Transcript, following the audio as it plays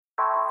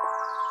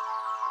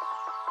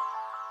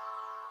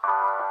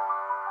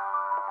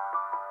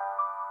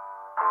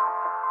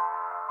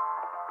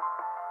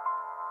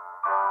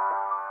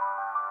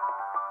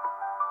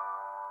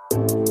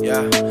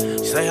Yeah,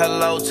 say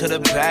hello to the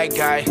bad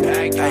guy.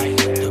 Ay,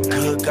 the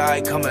good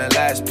guy coming in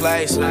last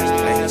place.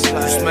 Ay, you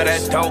smell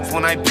that dope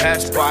when I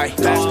pass by.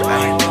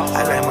 Ay,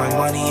 I like my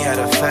money at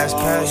a fast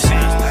pace.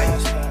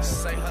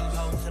 Say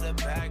hello to the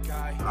bad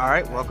guy. All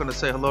right, welcome to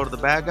Say Hello to the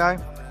Bad Guy.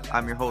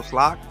 I'm your host,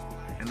 Locke,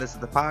 and this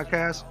is the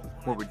podcast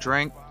where we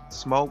drink,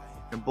 smoke,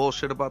 and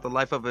bullshit about the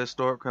life of a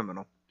historic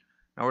criminal.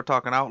 Now we're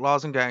talking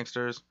outlaws and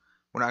gangsters.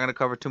 We're not going to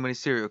cover too many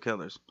serial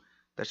killers.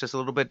 That's just a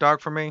little bit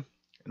dark for me,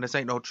 and this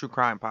ain't no true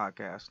crime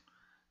podcast.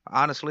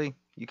 Honestly,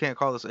 you can't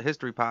call this a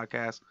history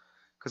podcast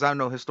because I'm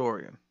no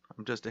historian.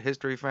 I'm just a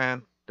history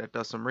fan that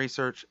does some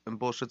research and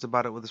bullshits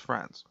about it with his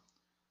friends.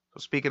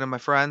 So speaking of my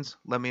friends,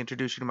 let me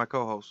introduce you to my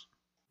co-host.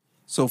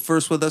 So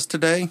first with us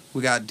today,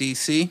 we got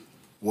DC.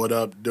 What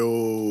up,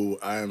 dude?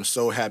 I am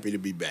so happy to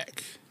be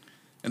back.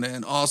 And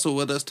then also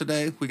with us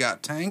today, we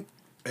got Tank.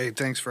 Hey,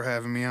 thanks for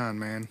having me on,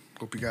 man.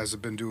 Hope you guys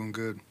have been doing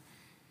good.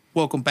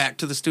 Welcome back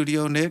to the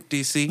studio, Nick.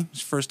 DC, it's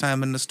your first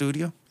time in the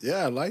studio. Yeah,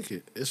 I like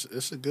it.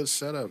 It's a good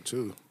setup,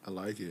 too. I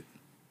like it.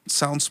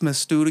 Soundsmith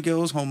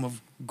Studios, home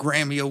of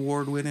Grammy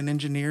Award-winning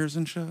engineers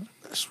and shit.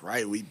 That's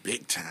right. We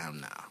big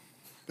time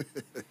now.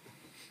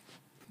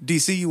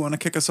 DC, you want to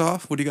kick us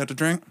off? What do you got to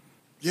drink?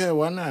 Yeah,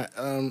 why not?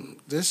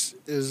 This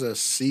is a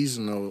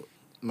seasonal.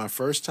 My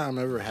first time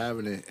ever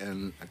having it,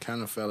 and I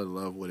kind of fell in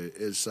love with it.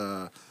 It's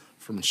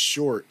from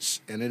Shorts,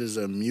 and it is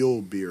a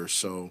mule beer.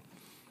 So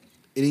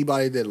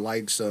anybody that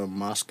likes a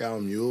Moscow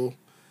Mule,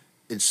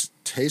 it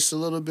tastes a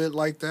little bit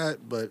like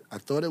that, but I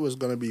thought it was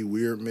going to be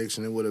weird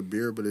mixing it with a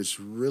beer, but it's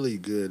really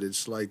good.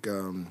 It's like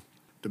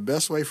the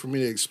best way for me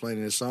to explain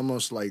it, it's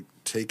almost like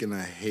taking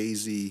a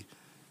hazy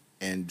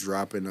and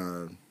dropping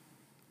a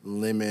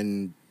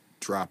lemon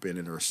drop in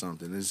it or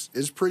something.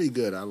 It's pretty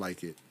good. I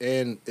like it.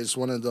 And it's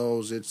one of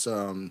those, it's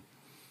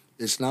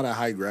not a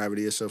high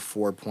gravity. It's a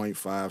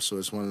 4.5, so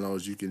it's one of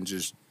those you can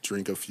just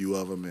drink a few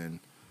of them and,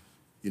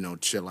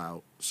 chill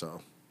out.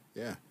 So,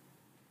 yeah.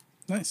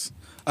 Nice.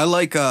 I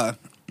like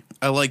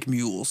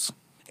mules.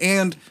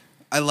 And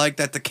I like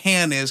that the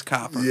can is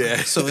copper. Yeah.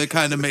 So it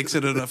kind of makes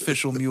it an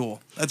official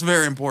mule. That's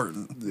very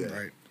important. Yeah.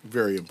 Right.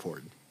 Very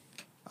important.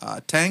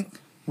 Tank,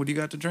 what do you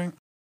got to drink?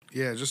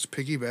 Yeah, just to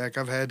piggyback,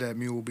 I've had that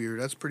mule beer.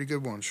 That's a pretty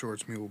good one,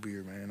 Shorts mule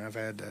beer, man. I've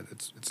had that.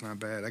 It's not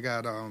bad. I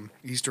got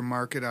Eastern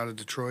Market out of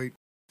Detroit,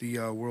 the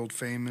world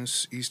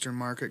famous Eastern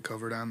Market,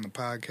 covered on the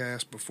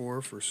podcast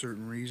before for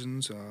certain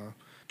reasons.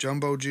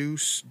 Jumbo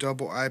Juice,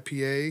 double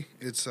IPA.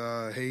 It's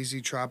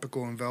hazy,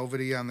 tropical, and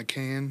velvety on the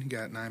can.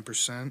 Got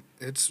 9%.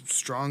 It's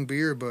strong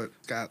beer, but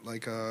got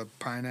like a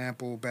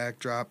pineapple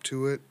backdrop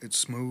to it. It's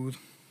smooth.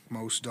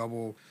 Most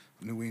double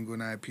New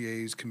England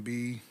IPAs can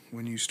be.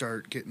 When you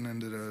start getting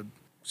into the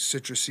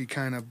citrusy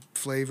kind of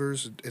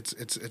flavors,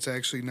 it's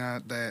actually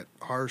not that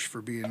harsh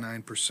for being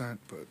 9%.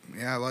 But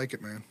yeah, I like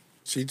it, man.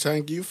 See,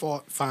 Tank, you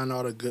find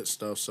all the good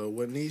stuff. So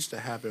what needs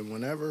to happen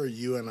whenever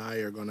you and I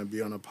are going to be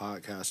on a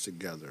podcast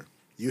together,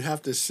 you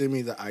have to send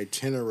me the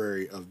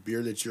itinerary of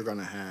beer that you're going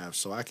to have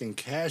so I can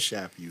cash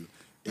app you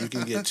and you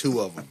can get 2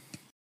 of them.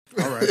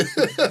 All right.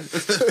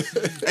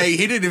 Hey,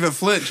 he didn't even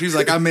flinch. He was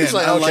like, I'm in. He's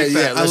like, I like okay,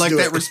 that. yeah, I like let's do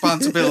that it.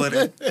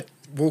 responsibility.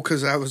 Well,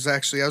 because I was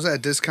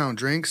at Discount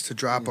Drinks to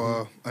drop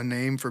a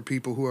name for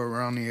people who are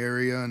around the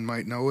area and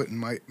might know it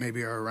and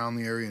maybe are around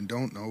the area and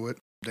don't know it.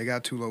 They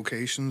got 2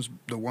 locations.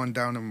 The one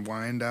down in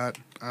Wyandotte,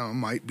 I don't know,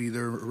 might be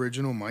their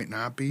original, might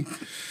not be.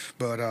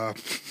 But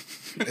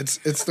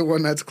it's the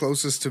one that's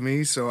closest to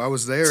me, so I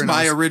was there. It's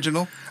my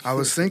original. I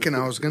was thinking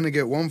I was going to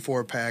get 1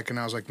 4-pack, and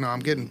I was like, no, I'm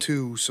getting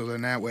 2, so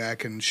then that way I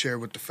can share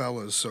with the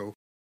fellas. So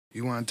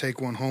you want to take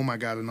one home? I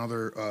got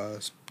another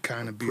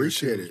kind of beer.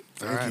 Appreciate too. it.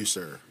 Thank you,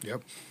 sir.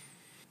 Yep.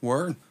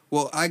 Word.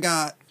 Well, I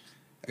got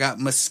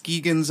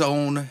Muskegon's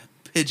own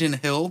Pigeon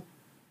Hill,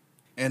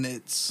 and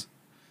it's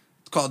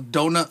called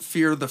Donut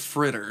Fear the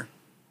Fritter,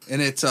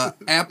 and it's a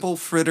apple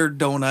fritter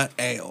donut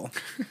ale.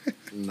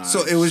 Nice.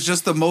 So it was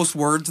just the most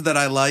words that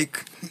I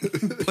like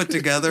put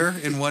together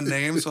in one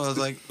name. So I was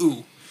like,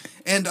 ooh.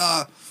 And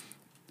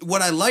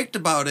what I liked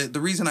about it,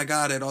 the reason I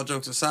got it, all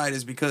jokes aside,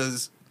 is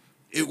because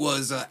it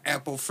was an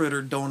apple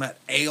fritter donut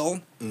ale.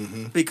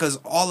 Mm-hmm. Because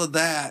all of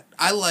that,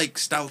 I like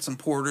stouts and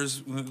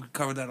porters. We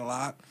covered that a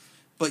lot.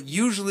 But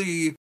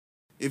usually,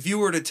 if you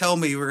were to tell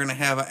me we're going to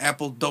have an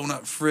apple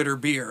donut fritter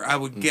beer, I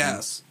would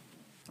guess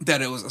that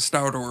it was a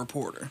stout or a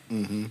porter.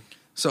 Mm-hmm.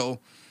 So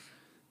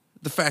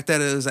the fact that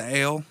it is an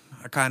ale,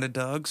 I kind of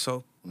dug.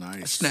 So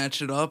nice. I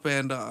snatched it up,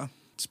 and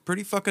it's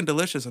pretty fucking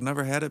delicious. I've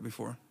never had it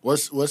before.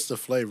 What's the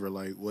flavor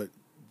like? What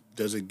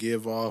does it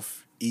give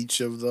off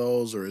each of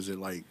those, or is it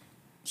like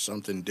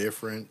something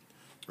different,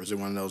 or is it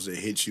one of those that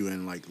hits you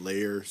in like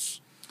layers?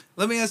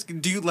 Let me ask you,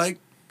 do you like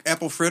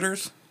apple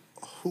fritters?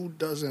 Who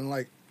doesn't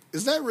like?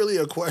 Is that really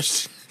a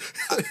question?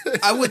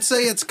 I would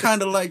say it's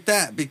kind of like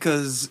that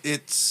because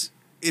it's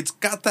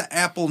got the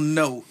apple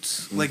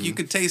notes. Mm-hmm. Like you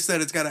could taste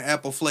that it's got an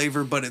apple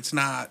flavor, but it's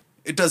not.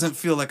 It doesn't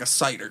feel like a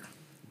cider.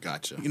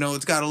 Gotcha.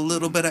 It's got a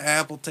little bit of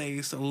apple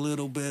taste, a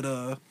little bit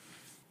of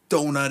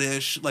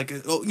donut-ish, like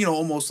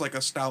almost like a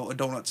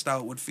donut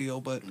stout would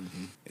feel, but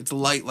it's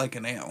light like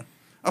an ale.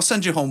 I'll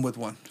send you home with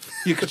one.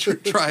 You can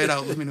try it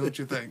out. Let me know what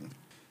you think.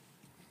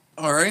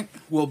 All right.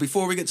 Well,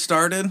 before we get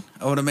started,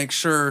 I want to make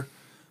sure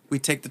we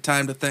take the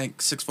time to thank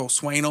Sixfo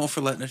Swaino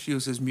for letting us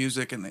use his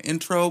music in the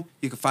intro.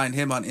 You can find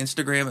him on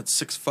Instagram at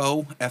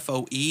Sixfo,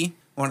 F-O-E.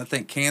 I want to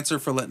thank Cancer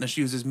for letting us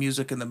use his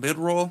music in the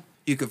mid-roll.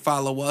 You can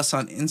follow us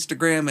on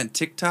Instagram and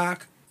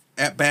TikTok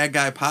at Bad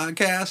Guy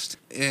Podcast.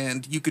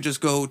 And you could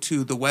just go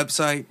to the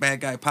website,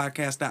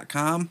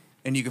 badguypodcast.com,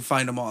 and you can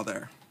find them all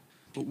there.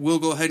 But we'll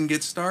go ahead and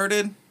get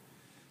started.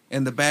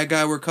 And the bad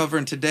guy we're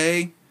covering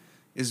today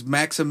is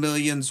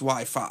Maximilian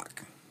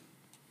Zwerbach.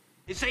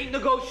 This ain't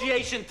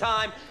negotiation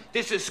time.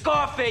 This is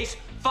Scarface,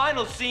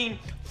 final scene,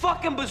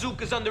 fucking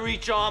bazookas under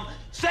each arm.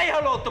 Say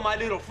hello to my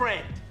little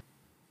friend.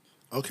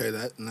 Okay,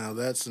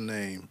 that's the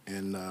name.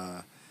 And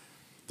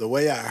the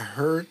way I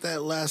heard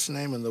that last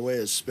name and the way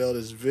it's spelled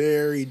is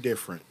very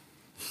different.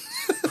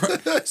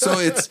 So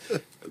it's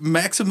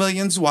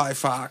Maximilian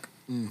Zwerbach,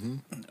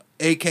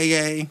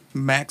 a.k.a.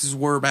 Max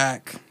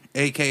Zwerbach,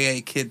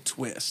 a.k.a. Kid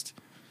Twist.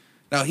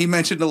 Now, he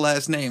mentioned the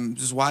last name.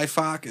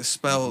 Zwerbach is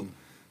spelled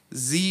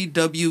Z-W-E-I-F-A-C-H.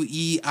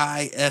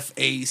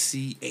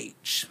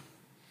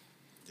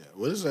 Yeah,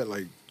 what is that,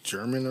 like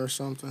German or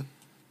something?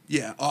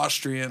 Yeah,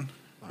 Austrian,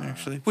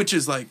 actually, which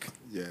is like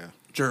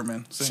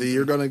German. See,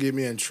 you're going to get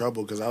me in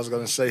trouble because I was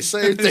going to say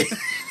same thing.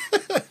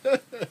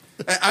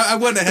 I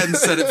went ahead and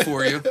said it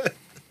for you.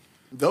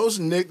 Those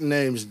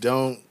nicknames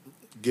don't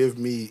give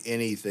me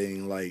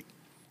anything. Like,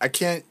 I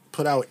can't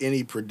put out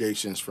any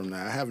predictions from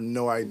that. I have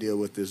no idea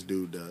what this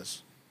dude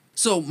does.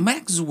 So,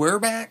 Max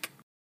Zwerbach,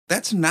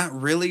 that's not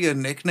really a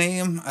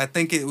nickname. I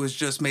think it was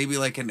just maybe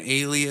like an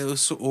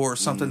alias or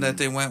something that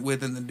they went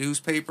with in the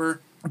newspaper,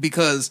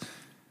 because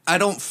I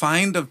don't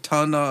find a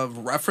ton of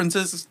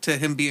references to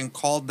him being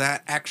called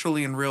that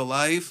actually in real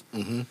life.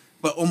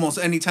 But almost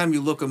any time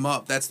you look him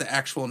up, that's the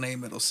actual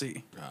name it'll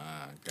see.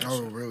 Gotcha.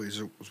 Oh, really?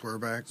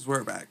 Zwerbach?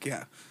 Zwerbach,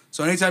 yeah.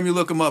 So anytime you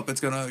look him up,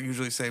 it's going to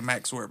usually say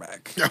Max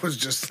Zwerbach. That was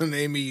just the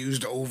name he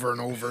used over and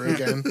over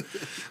again.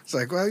 It's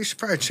like, well, you should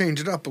probably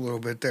change it up a little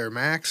bit there,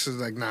 Max. It's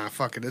like, nah,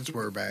 fuck it, it's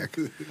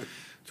Zwerbach.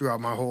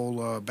 Throughout my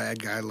whole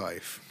bad guy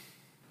life.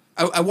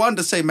 I wanted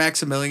to say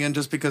Maximilian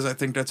just because I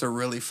think that's a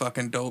really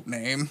fucking dope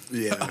name.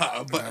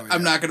 Yeah. But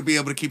I'm not going to be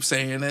able to keep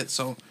saying it,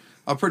 so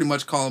I'll pretty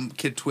much call him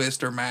Kid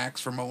Twist or Max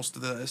for most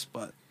of this.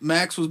 But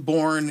Max was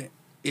born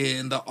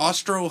in the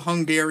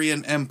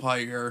Austro-Hungarian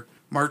Empire,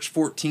 March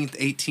 14th,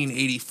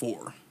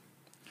 1884.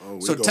 Oh,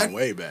 we're going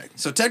way back.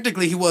 So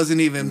technically he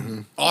wasn't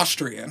even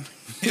Austrian.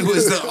 It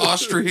was the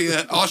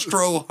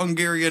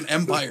Austro-Hungarian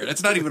Empire.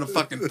 That's not even a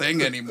fucking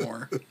thing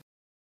anymore.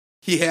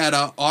 He had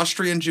an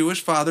Austrian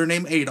Jewish father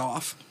named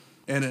Adolf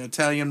and an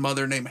Italian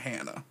mother named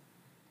Hannah.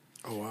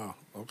 Oh, wow.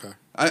 Okay.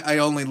 I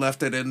only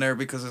left it in there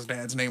because his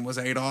dad's name was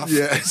Adolf.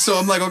 Yeah. So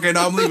I'm like, okay,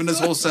 now I'm leaving this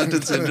whole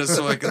sentence in just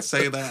so I can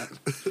say that.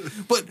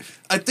 But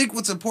I think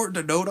what's important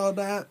to note on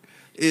that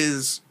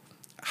is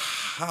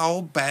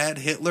how bad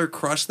Hitler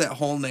crushed that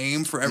whole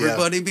name for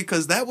everybody,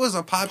 because that was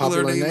a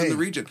popular name in the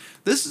region.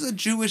 This is a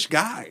Jewish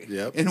guy,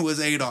 and it was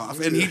Adolf,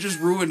 and he just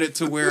ruined it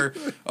to where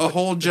a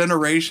whole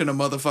generation of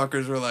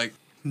motherfuckers were like,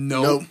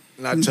 nope,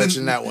 not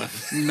touching that one.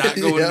 Not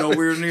going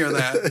nowhere near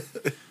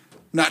that.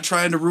 Not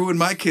trying to ruin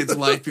my kid's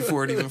life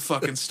before it even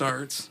fucking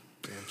starts.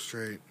 Damn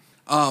straight.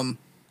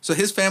 So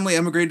his family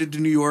emigrated to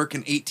New York in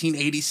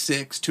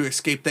 1886 to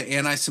escape the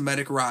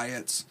anti-Semitic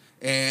riots,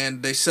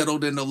 and they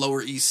settled in the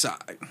Lower East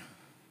Side.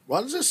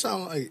 Why does it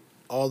sound like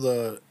all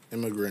the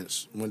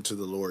immigrants went to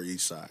the Lower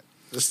East Side?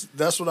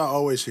 That's what I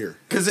always hear.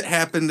 Because it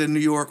happened in New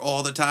York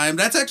all the time.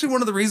 That's actually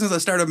one of the reasons I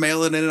started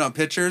mailing it on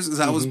pictures, is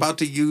I was about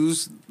to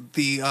use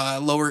the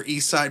Lower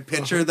East Side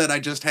picture that I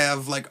just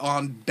have like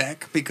on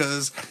deck,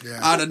 because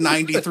out of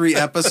 93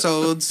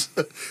 episodes,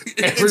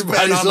 it's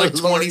been on like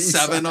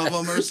 27 of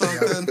them or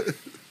something.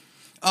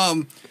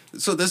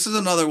 So this is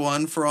another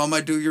one for all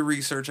my do your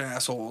research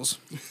assholes.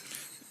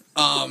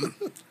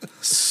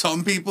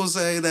 Some people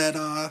say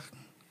that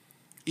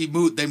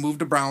they moved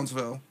to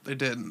Brownsville. They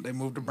didn't. They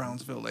moved to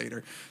Brownsville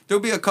later.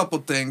 There'll be a couple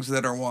things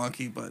that are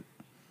wonky, but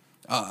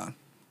I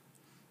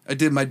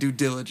did my due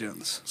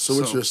diligence. So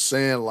what you're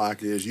saying,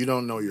 Locke, is you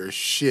don't know your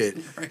shit.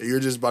 Right. You're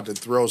just about to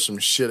throw some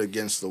shit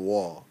against the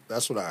wall.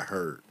 That's what I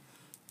heard.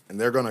 And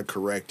they're going to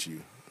correct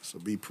you. So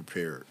be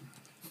prepared.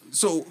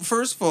 So,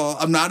 first of all,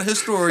 I'm not a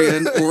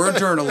historian or a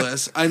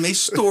journalist. I'm a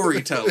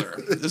storyteller.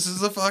 This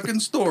is a fucking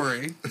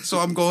story. So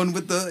I'm going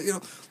with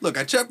look,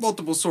 I check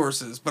multiple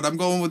sources, but I'm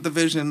going with the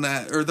version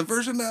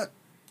that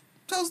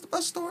tells the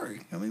best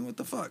story. I mean, what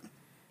the fuck?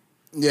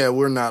 Yeah,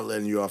 we're not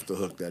letting you off the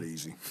hook that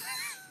easy.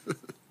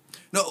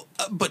 No,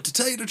 but to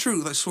tell you the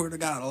truth, I swear to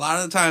God, a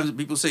lot of the times that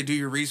people say do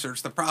your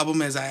research, the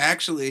problem is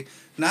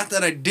not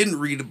that I didn't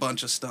read a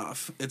bunch of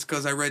stuff. It's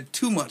because I read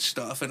too much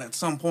stuff, and at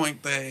some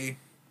point they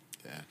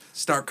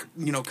start,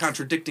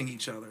 contradicting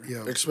each other.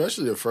 Yeah.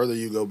 Especially the further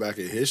you go back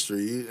in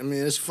history, I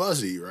mean, it's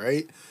fuzzy,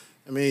 right?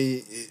 I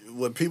mean,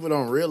 what people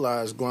don't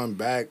realize going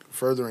back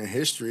further in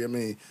history, I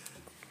mean,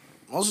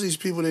 most of these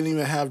people didn't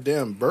even have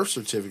damn birth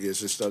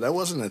certificates and stuff. That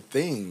wasn't a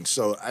thing.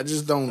 So I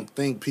just don't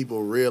think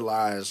people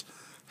realize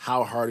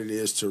how hard it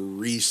is to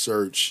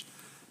research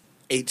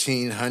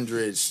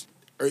 1800s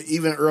or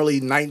even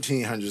early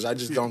 1900s. I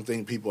just don't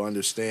think people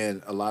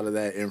understand a lot of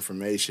that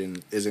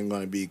information isn't going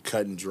to be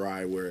cut and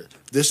dry where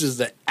this is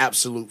the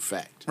absolute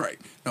fact. Right.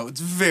 No, it's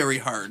very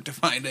hard to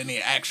find any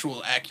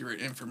actual accurate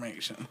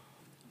information.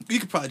 You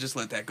could probably just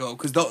let that go,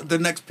 because the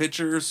next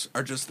pictures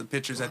are just the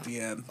pictures at the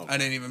end. Okay. I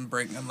didn't even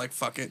bring them. Like,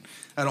 fuck it.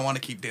 I don't want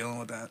to keep dealing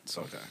with that.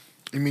 So. Okay.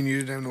 You mean you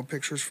didn't have no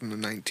pictures from the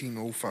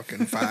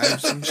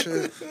 1905s and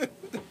shit?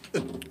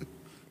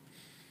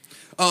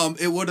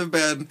 It would have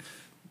been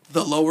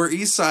the Lower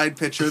East Side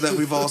picture that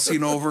we've all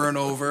seen over and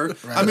over.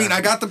 Right. I mean,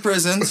 I got the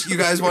prisons. You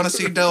guys want to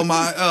see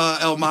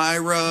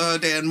Elmira,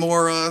 Dan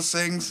Mora,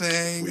 Sing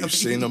Sing? We've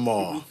seen them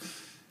all.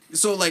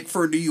 So, like,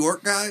 for New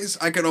York guys,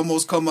 I could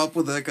almost come up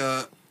with, like,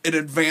 an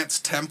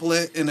advanced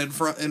template in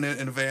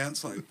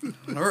advance. Like,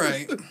 all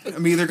right,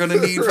 I'm either gonna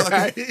need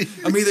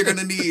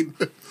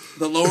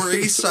the Lower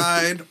East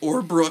Side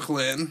or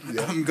Brooklyn.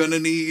 Yep. I'm gonna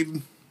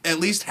need at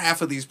least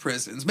half of these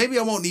prisons. Maybe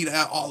I won't need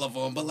all of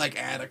them, but like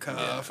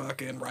Attica,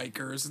 fucking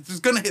Rikers. It's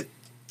gonna hit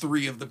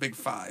 3 of the big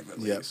 5 at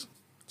least.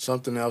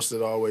 Something else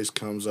that always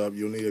comes up.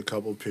 You'll need a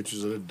couple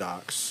pictures of the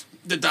docks.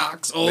 The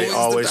docks, they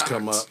always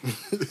come up.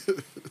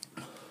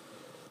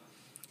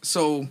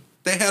 So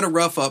they had a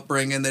rough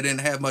upbringing. They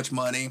didn't have much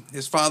money.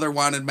 His father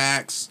wanted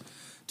Max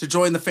to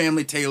join the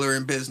family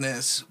tailoring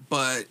business,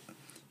 but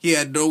he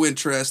had no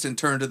interest and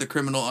turned to the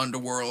criminal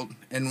underworld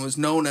and was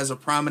known as a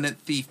prominent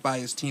thief by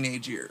his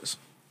teenage years.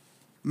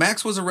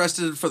 Max was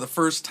arrested for the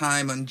first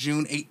time on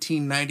June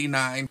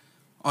 1899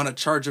 on a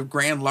charge of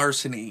grand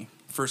larceny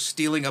for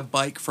stealing a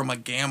bike from a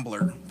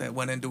gambler that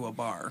went into a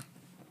bar.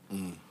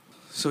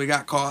 So he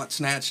got caught,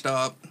 snatched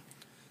up,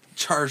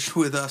 charged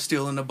with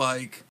stealing a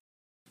bike.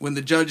 When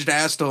the judge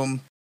asked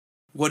him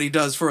what he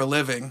does for a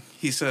living,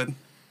 he said,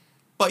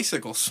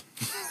 bicycles.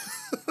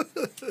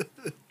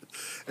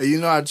 And you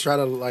know,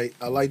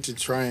 I like to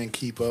try and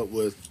keep up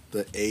with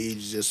the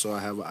age just so I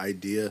have an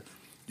idea.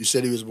 You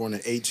said he was born in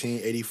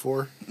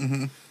 1884?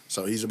 Mm-hmm.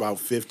 So he's about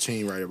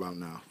 15 right about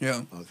now.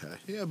 Yeah. Okay.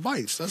 Yeah,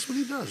 bikes. That's what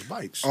he does,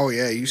 bikes. Oh,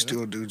 yeah, you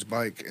steal a dude's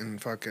bike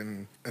and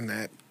fucking in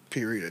that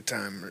period of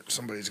time,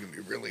 somebody's going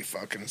to be really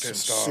fucking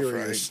pissed off,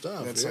 right?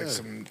 Stuff, That's like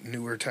some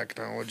newer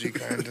technology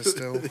kind of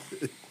still.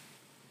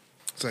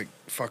 It's like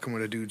fucking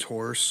with a dude's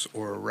horse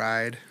or a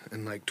ride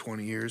in like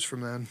 20 years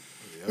from then.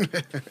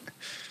 Yep.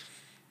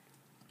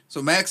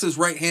 So Max's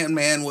right-hand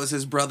man was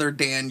his brother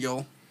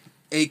Daniel,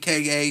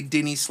 a.k.a.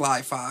 Denny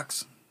Sly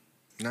Fox.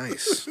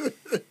 Nice.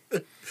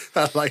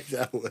 I like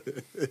that one.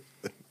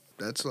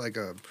 That's like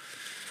a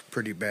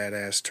pretty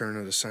badass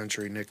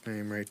turn-of-the-century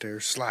nickname right there.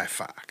 Sly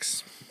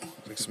Fox.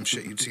 Like some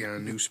shit you'd see on a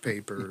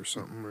newspaper or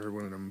something, or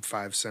one of them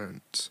 5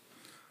 cents.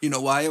 You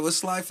know why it was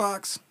Sly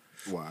Fox?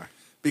 Why?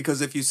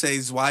 Because if you say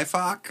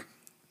Zweifach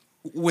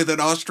with an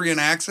Austrian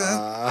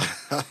accent,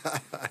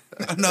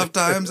 enough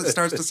times it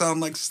starts to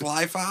sound like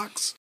Sly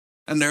Fox.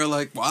 And they're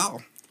like, wow,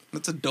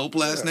 that's a dope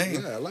last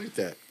name. Yeah, I like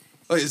that.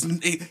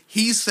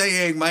 He's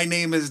saying, my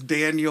name is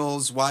Daniel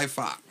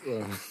Zweifach.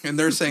 And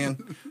they're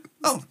saying,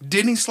 oh,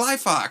 Denny Sly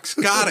Fox.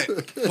 Got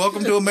it.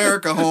 Welcome to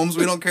America, Holmes.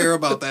 We don't care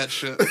about that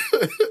shit.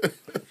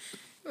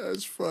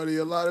 That's funny.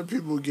 A lot of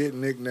people get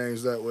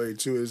nicknames that way,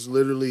 too. It's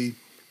literally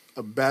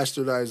a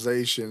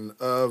bastardization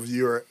of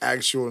your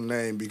actual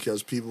name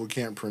because people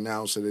can't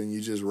pronounce it and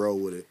you just roll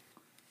with it.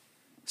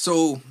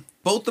 So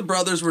both the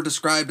brothers were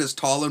described as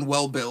tall and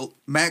well-built.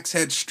 Max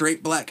had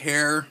straight black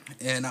hair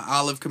and an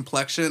olive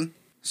complexion,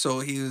 so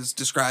he was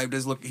described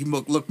as he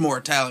looked more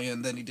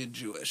Italian than he did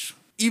Jewish.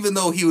 Even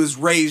though he was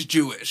raised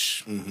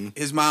Jewish,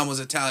 his mom was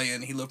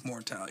Italian, he looked more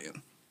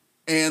Italian.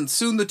 And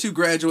soon the two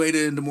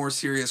graduated into more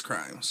serious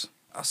crimes.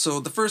 So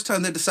the first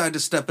time they decided to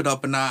step it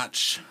up a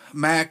notch,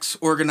 Max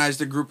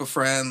organized a group of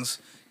friends,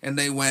 and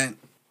they went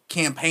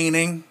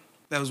campaigning,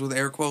 that was with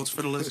air quotes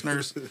for the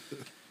listeners,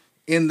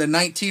 in the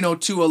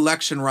 1902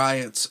 election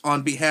riots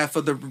on behalf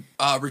of the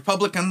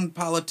Republican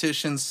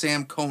politician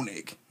Sam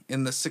Koenig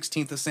in the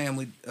 16th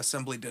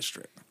Assembly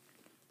District.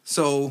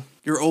 So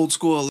your old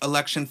school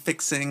election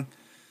fixing.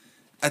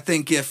 I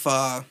think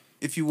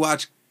if you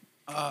watch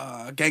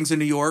Gangs of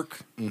New York,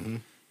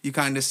 you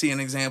kind of see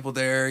an example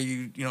there.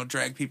 You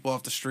drag people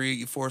off the street,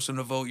 you force them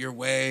to vote your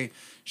way,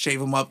 shave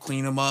them up,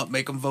 clean them up,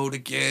 make them vote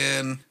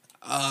again.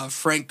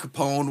 Frank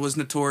Capone was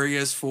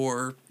notorious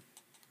for,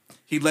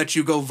 he'd let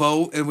you go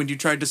vote, and when you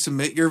tried to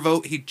submit your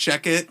vote, he'd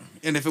check it,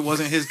 and if it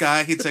wasn't his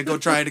guy, he'd say, go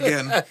try it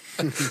again.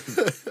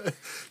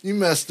 You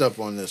messed up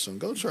on this one.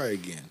 Go try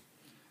again.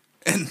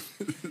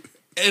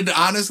 And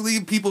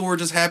honestly, people were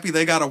just happy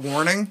they got a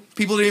warning.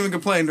 People didn't even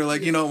complain. They're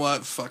like, you know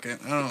what? Fuck it.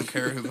 I don't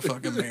care who the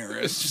fucking mayor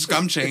is. Just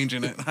I'm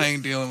changing it. I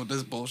ain't dealing with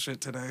this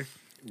bullshit today.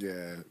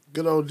 Yeah.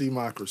 Good old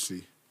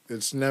democracy.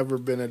 It's never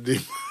been a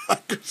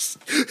democracy.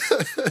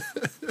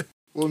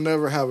 We'll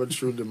never have a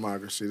true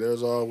democracy.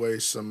 There's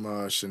always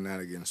some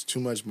shenanigans. Too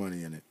much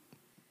money in it.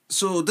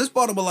 So this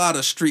bought them a lot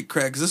of street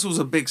cred, 'cause this was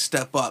a big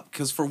step up.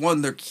 Because for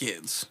one, they're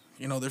kids.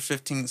 They're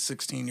 15,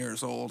 16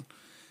 years old.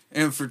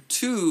 And for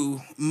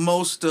two,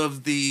 most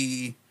of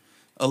the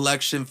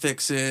election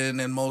fixing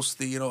and most of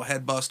the,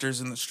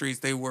 headbusters in the streets,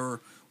 they were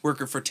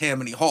working for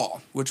Tammany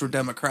Hall, which were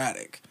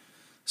Democratic.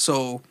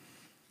 So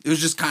it was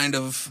just kind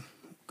of,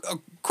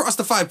 across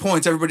the 5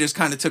 points, everybody just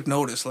kind of took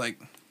notice, like,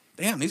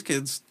 damn, these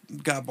kids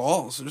got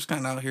balls. They're just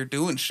kind of out here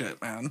doing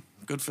shit, man.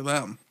 Good for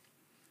them.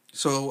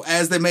 So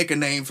as they make a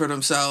name for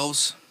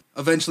themselves,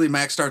 eventually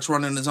Mac starts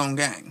running his own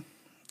gang.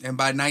 And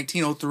by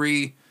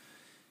 1903,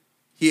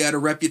 he had a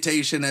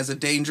reputation as a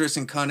dangerous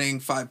and cunning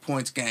 5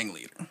 Points gang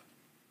leader.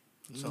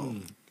 So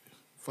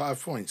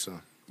 5 points, huh?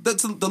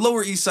 That's the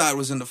Lower East Side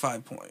was into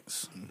 5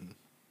 Points.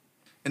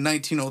 In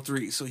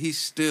 1903, so he's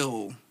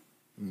still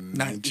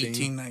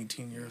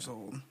 19 years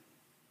old.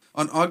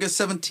 On August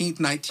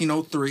 17th,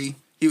 1903,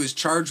 he was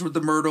charged with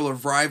the murder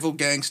of rival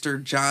gangster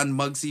John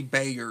Muggsy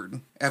Bayard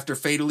after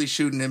fatally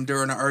shooting him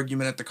during an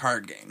argument at the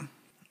card game.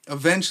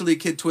 Eventually,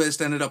 Kid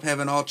Twist ended up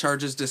having all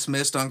charges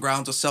dismissed on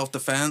grounds of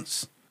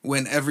self-defense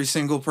when every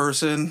single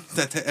person,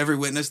 every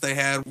witness they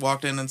had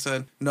walked in and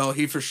said, no,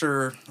 he for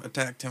sure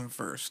attacked him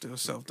first. It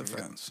was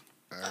self-defense.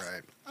 All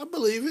right. I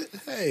believe it.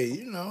 Hey,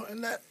 in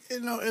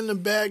the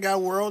bad guy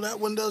world, that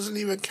one doesn't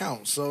even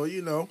count. So,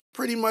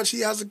 pretty much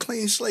he has a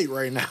clean slate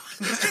right now.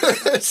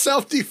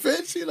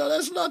 Self-defense,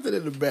 that's nothing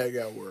in the bad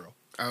guy world.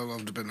 I would love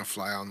to have been a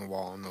fly on the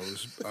wall in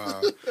those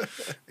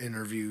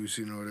interviews,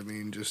 you know what I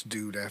mean? Just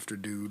dude after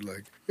dude,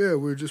 like, yeah,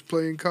 we're just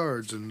playing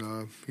cards,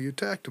 and he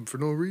attacked him for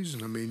no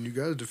reason. I mean, you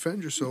got to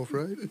defend yourself,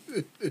 right?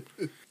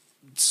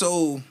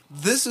 So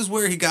this is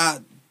where he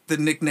got the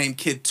nickname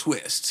Kid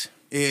Twist,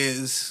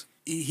 is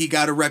he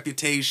got a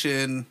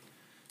reputation.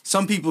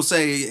 Some people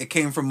say it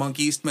came from Monk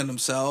Eastman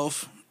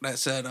himself that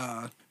said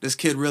this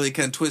kid really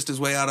can twist his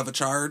way out of a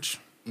charge.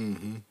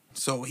 Mm-hmm.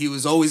 So he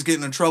was always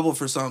getting in trouble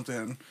for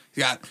something.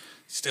 He got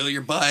steal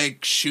your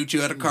bike, shoot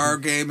you at a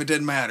card game. It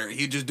didn't matter.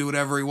 He'd just do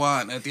whatever he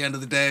wanted. At the end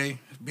of the day,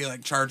 it'd be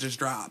like charges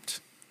dropped.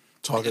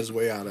 Talk his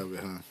way out of it,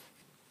 huh?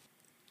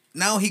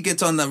 Now he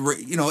gets on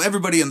the,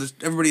 everybody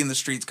in the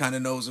streets kind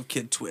of knows of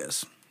Kid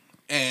Twist,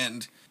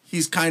 and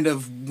he's kind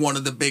of one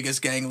of the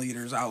biggest gang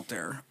leaders out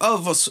there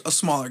of a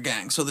smaller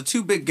gang. So the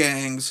two big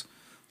gangs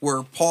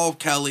were Paul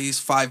Kelly's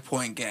 5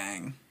 Point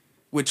gang,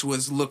 which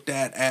was looked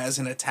at as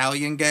an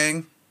Italian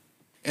gang,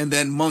 and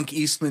then Monk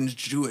Eastman's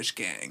Jewish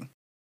gang.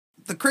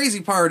 The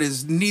crazy part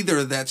is neither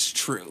of that's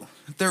true.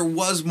 There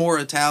was more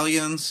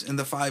Italians in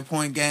the 5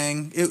 Point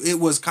gang. It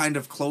was kind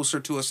of closer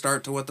to a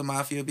start to what the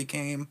Mafia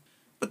became.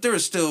 But there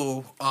was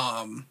still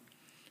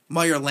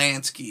Meyer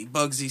Lansky,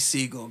 Bugsy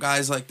Siegel,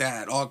 guys like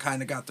that all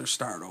kind of got their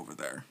start over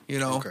there,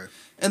 Okay.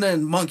 And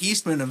then Monk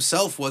Eastman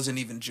himself wasn't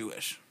even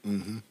Jewish.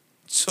 Mm-hmm.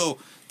 So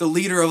the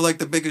leader of like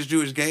the biggest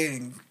Jewish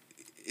gang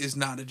is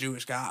not a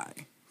Jewish guy.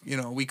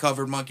 We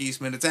covered Monk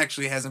Eastman. It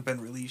actually hasn't been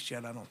released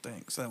yet, I don't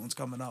think. So that one's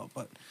coming out.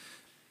 But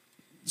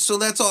so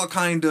that's all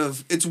kind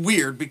of, it's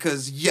weird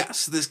because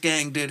yes, this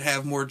gang did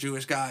have more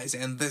Jewish guys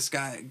and this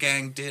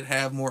gang did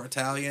have more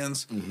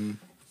Italians. Mm-hmm.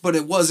 But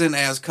it wasn't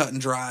as cut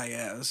and dry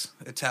as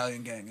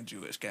Italian gang and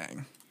Jewish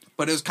gang.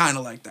 But it was kind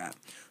of like that.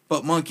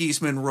 But Monk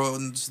Eastman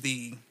runs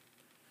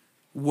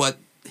what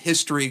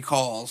history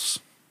calls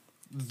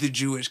the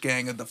Jewish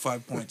gang of the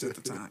 5 Points at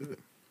the time.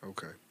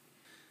 Okay.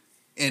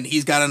 And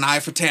he's got an eye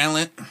for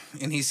talent,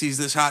 and he sees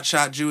this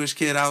hotshot Jewish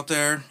kid out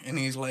there, and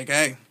he's like,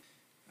 hey,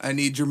 I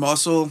need your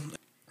muscle.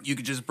 You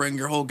could just bring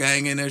your whole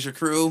gang in as your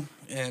crew,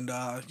 and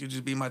you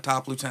just be my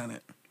top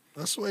lieutenant.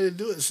 That's the way to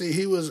do it. See,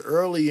 he was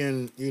early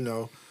in,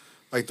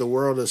 like the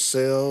world of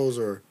sales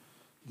or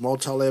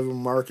multi-level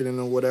marketing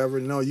or whatever.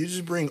 No, you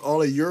just bring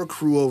all of your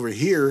crew over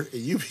here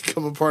and you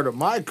become a part of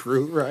my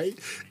crew, right?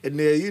 And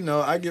then,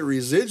 I get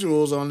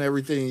residuals on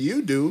everything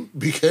you do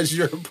because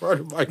you're a part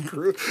of my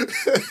crew.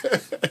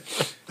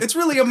 It's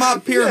really a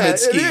mob pyramid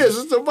scheme. It is.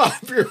 It's a mob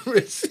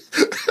pyramid.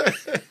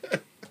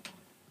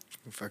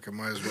 I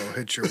might as well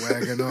hit your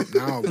wagon up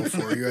now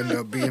before you end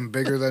up being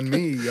bigger than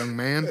me, young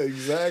man.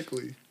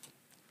 Exactly.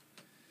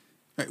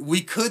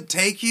 We could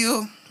take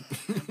you,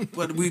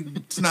 but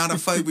it's not a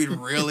fight we'd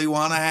really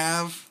want to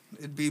have.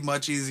 It'd be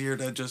much easier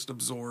to just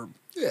absorb.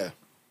 Yeah.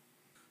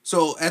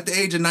 So at the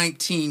age of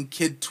 19,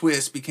 Kid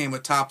Twist became a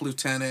top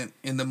lieutenant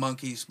in the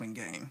Monk Eastman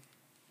gang.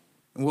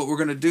 And what we're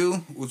going to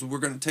do is we're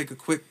going to take a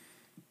quick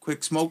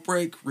smoke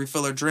break,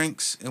 refill our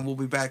drinks, and we'll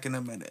be back in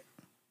a minute.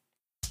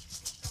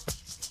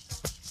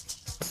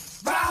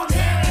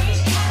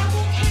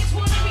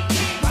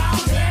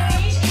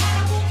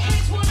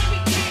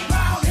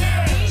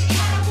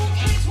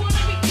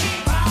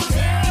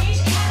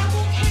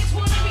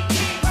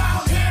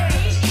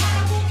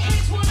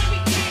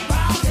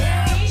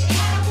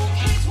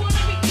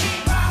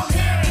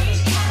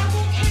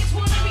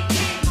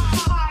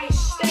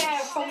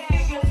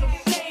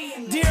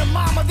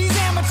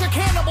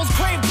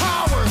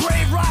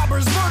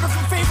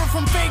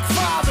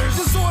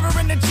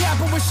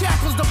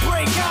 Shackles to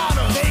break out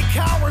of. They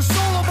cower so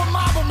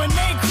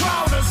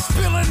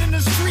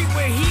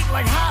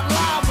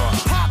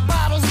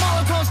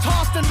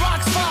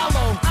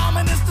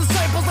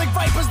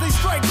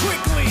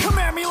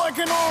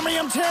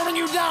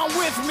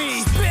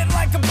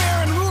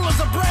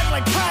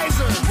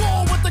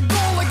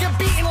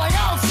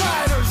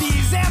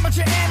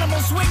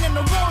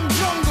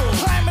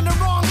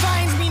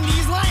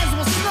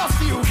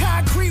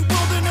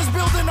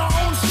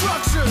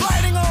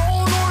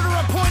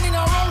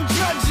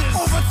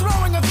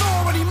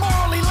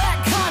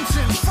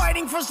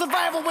for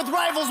survival with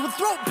rivals with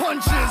throat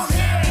punches.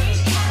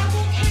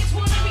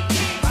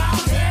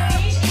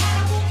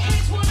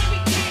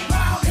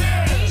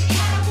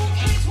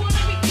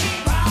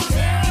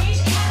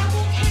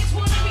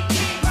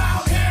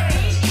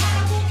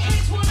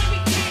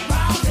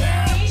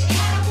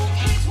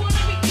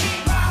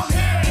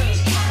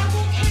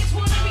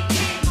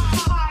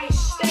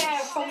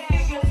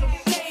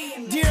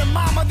 Dear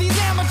mama, these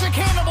amateur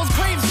cannibals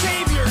crave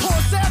saviors.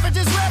 Poor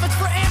savages ravage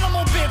for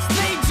animal bits.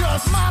 They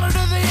just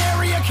monitor the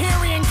area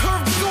carrying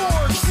curved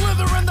swords.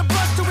 Slither in the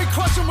brush till we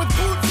crush them with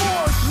brute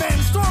force. Men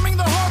storming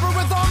the harbor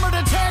with armored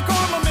attack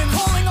armaments.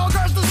 Calling all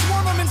guards to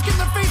swarm them and skin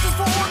their faces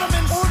for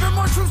ornaments. Order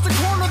more troops to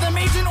corner them,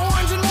 Agent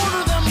Orange and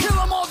order them. Kill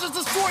them all, just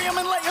destroy them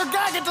and let your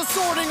guy get to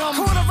sorting them.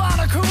 Court of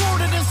honor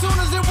corroded as soon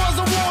as it was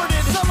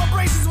awarded.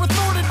 Celebrations were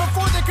thwarted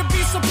before they could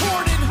be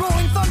supported.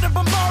 Rolling thunder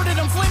bombarded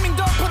them, flaming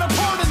dart put a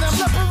part in them.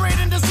 Separate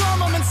and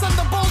disarm them and send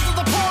the bulls to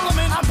the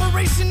parliament.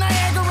 Operation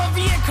Niagara,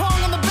 Viet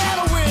Cong on the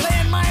battle with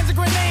landmines and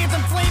grenades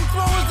and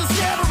flamethrowers to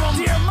scatter them.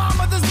 Dear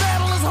mama, this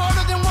battle is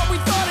harder than what we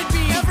thought it'd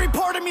be. Every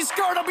part of me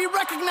scarred, I'll be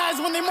recognized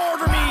when they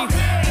mortar me.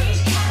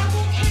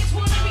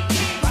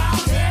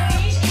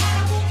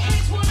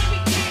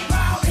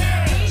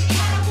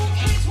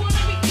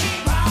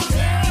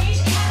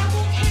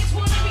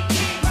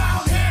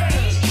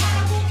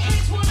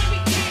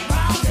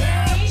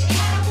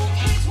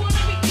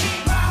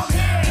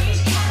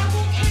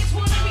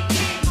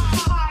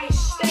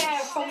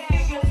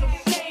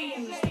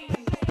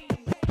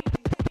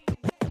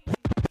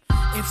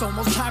 It's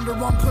almost time to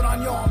run, put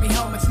on your army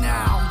helmets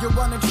now. You're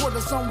running toward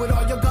the sun with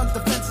all your guns,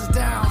 defenses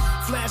down.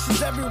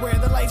 Flashes everywhere,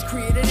 the lights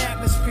create an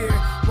atmosphere.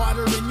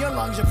 Water in your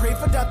lungs, you pray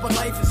for death, but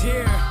life is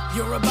here.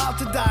 You're about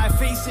to die,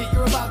 face it,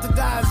 you're about to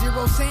die.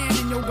 Zero sand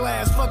in your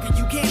glass, fuck it,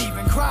 you can't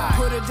even cry.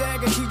 Put a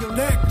dagger to your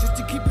neck, just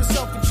to keep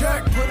yourself in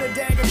check. Put a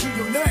dagger to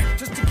your neck,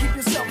 just to keep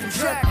yourself in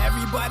check.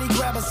 Everybody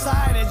grab a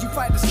side as you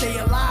fight to stay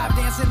alive.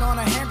 Dancing on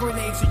a hand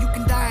grenade so you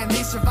can die and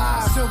they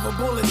survive. Silver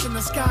bullets in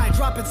the sky,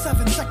 dropping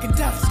 7-second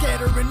death.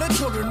 Scattering the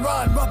children,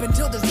 run, rub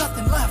until there's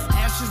nothing left.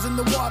 Ashes in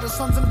the water,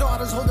 sons and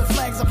daughters hold their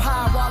flags up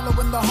high. Wallow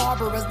in the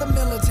harbor as the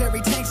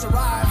military tanks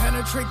arrive.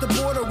 Penetrate the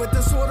border with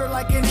disorder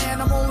like an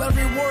animal.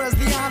 Every war has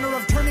the honor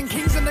of turning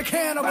kings into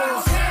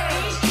cannibals.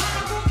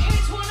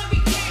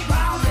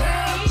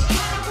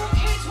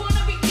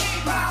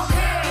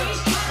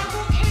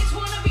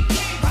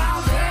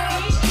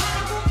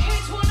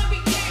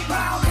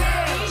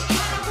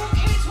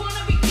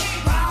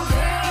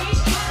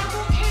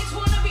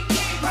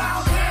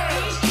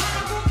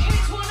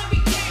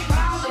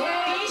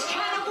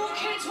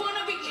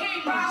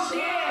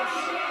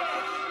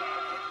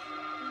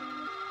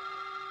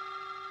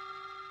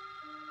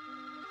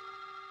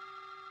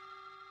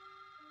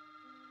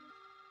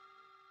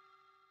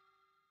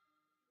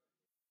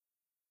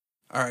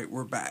 All right,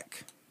 we're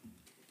back.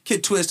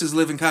 Kid Twist is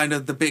living kind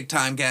of the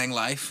big-time gang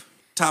life.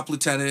 Top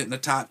lieutenant in a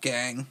top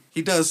gang.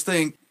 He does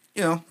think,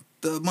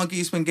 the Monkey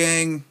Eastman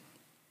gang,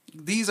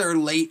 these are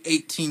late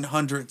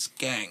 1800s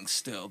gangs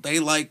still. They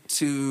like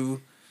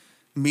to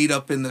meet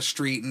up in the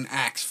street and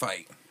axe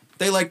fight.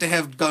 They like to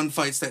have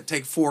gunfights that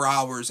take 4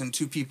 hours and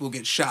 2 people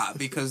get shot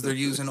because they're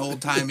using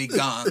old-timey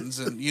guns,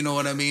 and you know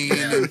what I mean?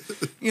 And,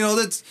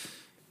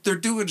 they're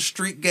doing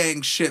street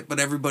gang shit, but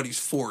everybody's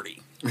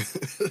 40.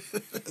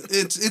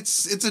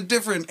 It's a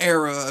different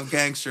era of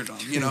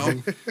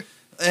gangsterdom,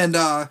 And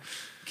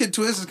Kid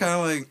Twist is kind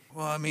of like,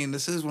 well, I mean,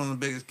 this is one of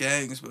the biggest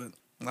gangs, but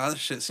a lot of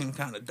shit seems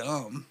kind of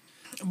dumb.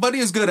 But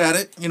he is good at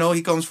it.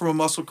 He comes from a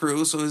muscle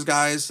crew, so his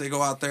guys, they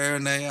go out there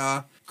and they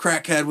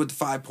crackhead with the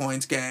 5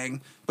 Points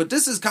gang. But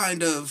this is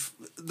kind of,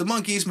 the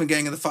Monkey Eastman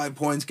gang and the 5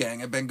 Points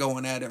gang have been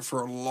going at it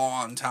for a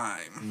long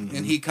time. Mm-hmm.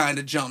 And he kind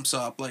of jumps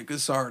up, like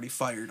it's already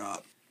fired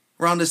up.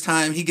 Around this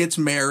time, he gets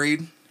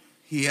married.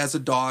 He has a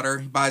daughter.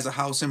 He buys a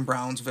house in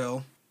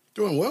Brownsville.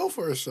 Doing well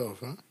for himself,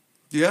 huh?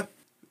 Yeah.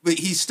 But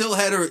he still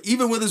had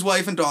even with his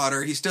wife and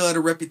daughter, he still had a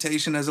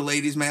reputation as a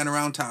ladies' man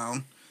around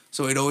town.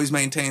 So he'd always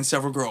maintain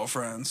several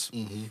girlfriends.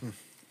 Mm-hmm.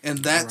 And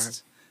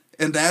that's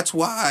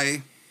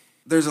why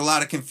there's a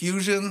lot of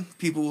confusion.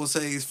 People will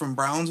say he's from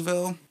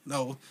Brownsville.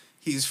 No,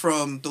 he's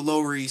from the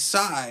Lower East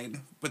Side,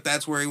 but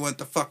that's where he went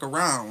to fuck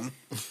around.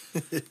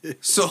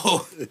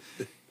 So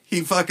he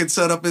fucking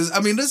set up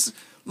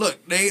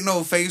look, they ain't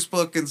no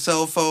Facebook and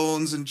cell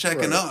phones and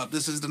checking up.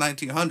 This is the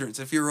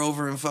 1900s. If you're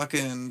over in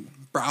fucking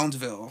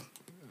Brownsville,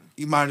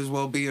 you might as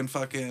well be in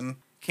fucking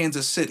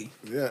Kansas City.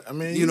 Yeah, I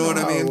mean, you know what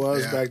I mean? It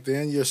was back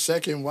then. Your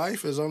second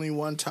wife is only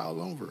one town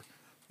over.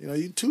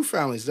 You two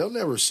families, they'll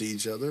never see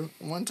each other.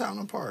 One town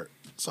apart.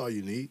 That's all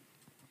you need.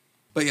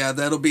 But yeah,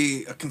 that'll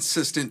be a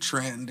consistent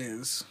trend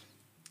is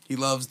he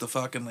loves the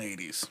fucking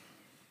ladies.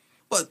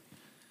 But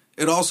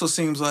it also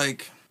seems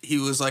like he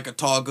was like a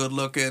tall,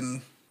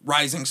 good-looking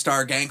rising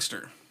star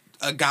gangster.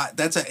 A guy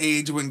that's an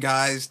age when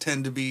guys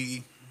tend to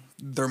be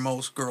their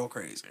most girl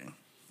crazy.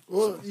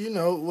 Well,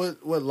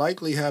 what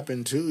likely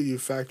happened too, you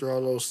factor all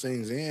those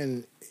things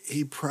in,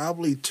 he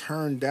probably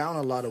turned down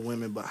a lot of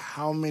women, but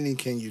how many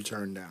can you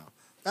turn down?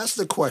 That's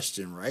the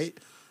question, right?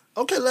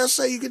 Okay, let's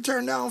say you could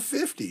turn down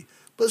 50,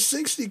 but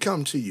 60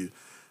 come to you.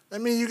 I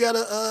mean, you got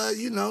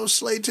to,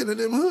 slay 10 of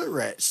them hood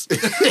rats. Like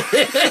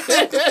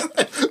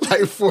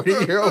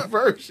 40-year-old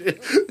version.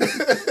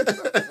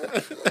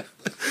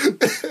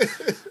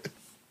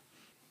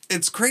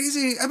 It's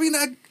crazy. I mean,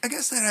 I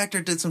guess that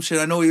actor did some shit.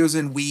 I know he was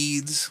in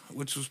Weeds,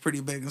 which was pretty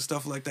big and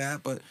stuff like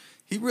that, but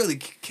he really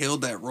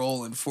killed that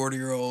role in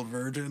 40-Year-Old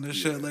Virgin and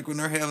shit. Like, when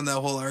they're having that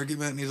whole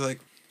argument, and he's like,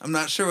 I'm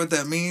not sure what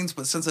that means,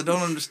 but since I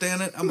don't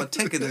understand it, I'm going to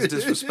take it as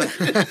disrespect.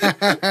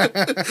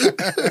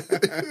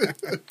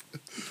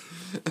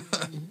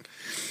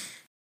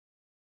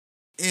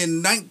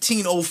 In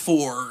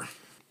 1904,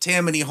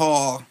 Tammany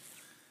Hall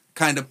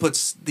kind of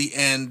puts the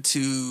end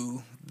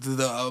to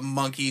the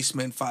Monk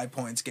Eastman 5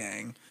 Points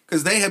gang.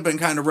 Because they had been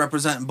kind of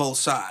representing both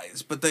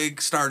sides, but they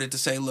started to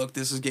say, look,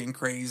 this is getting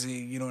crazy,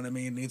 you know what I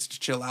mean? It needs to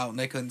chill out, and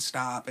they couldn't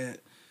stop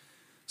it.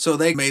 So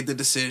they made the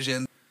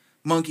decision.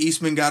 Monk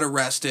Eastman got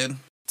arrested.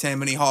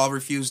 Tammany Hall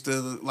refused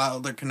to allow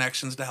their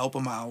connections to help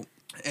him out.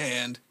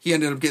 And he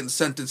ended up getting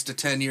sentenced to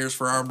 10 years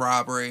for armed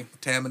robbery.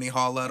 Tammany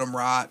Hall let him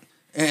rot.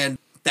 And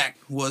that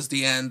was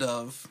the end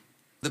of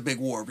the big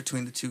war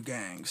between the two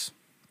gangs.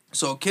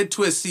 So Kid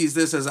Twist sees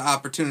this as an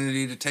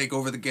opportunity to take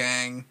over the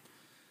gang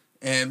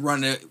and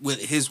run it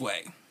with his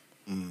way.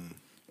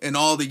 And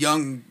all the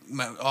young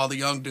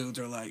dudes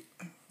are like,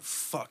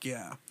 fuck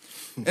yeah.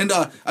 And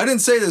I didn't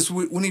say this,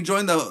 when he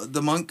joined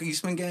the Monk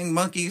Eastman gang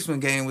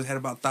had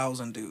about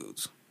 1,000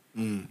 dudes.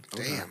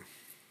 Damn.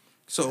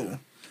 So,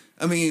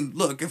 I mean,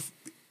 look, if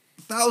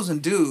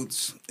 1,000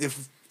 dudes,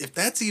 if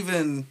that's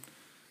even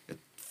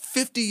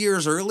 50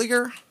 years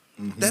earlier,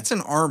 that's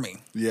an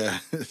army. Yeah,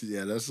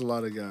 yeah, that's a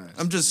lot of guys.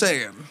 I'm just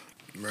saying.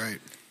 Right.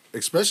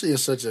 Especially in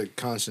such a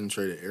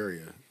concentrated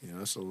area.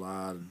 That's a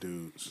lot of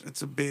dudes.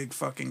 It's a big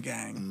fucking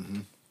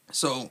gang.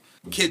 So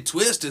Kid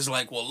Twist is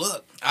like, well,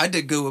 look, I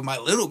did good with my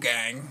little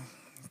gang.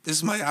 This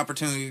is my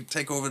opportunity to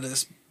take over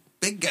this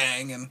big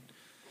gang and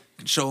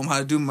show them how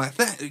to do my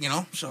thing,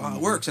 show how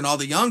it works. And all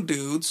the young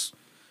dudes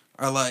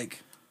are like,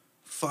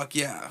 fuck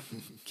yeah,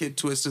 Kid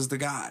Twist is the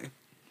guy.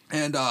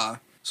 And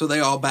so they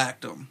all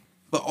backed him.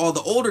 But all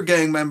the older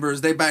gang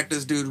members, they backed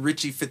this dude,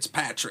 Richie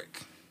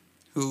Fitzpatrick,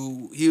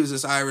 he was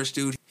this Irish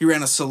dude. He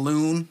ran a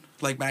saloon,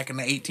 like, back in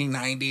the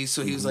 1890s,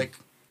 so he was, like,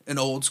 an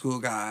old school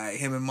guy.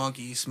 Him and Monk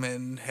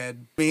Eastman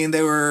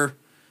they were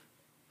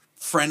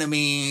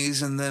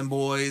frenemies and then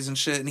boys and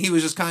shit, and he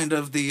was just kind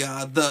of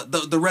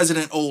the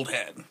resident old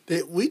head.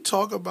 Did we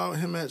talk about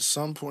him at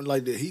some point?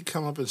 Like, did he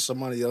come up in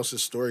somebody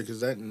else's story?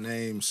 Because that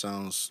name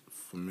sounds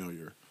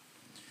familiar.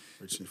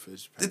 Richie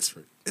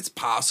Fitzpatrick. It's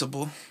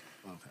possible.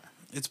 Okay.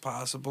 It's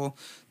possible.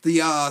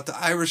 The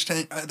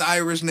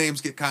Irish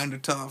names get kind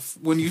of tough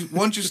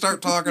once you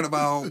start talking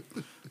about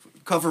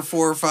cover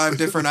 4 or 5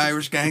 different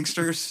Irish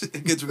gangsters.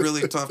 It gets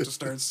really tough to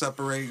start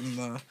separating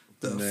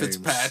the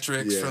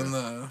Fitzpatricks from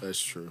the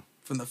that's true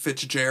from the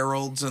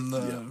Fitzgeralds and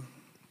the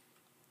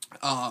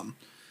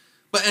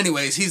But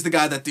anyways, he's the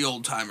guy that the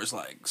old timers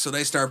like, so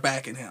they start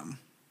backing him.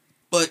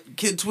 But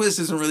Kid Twist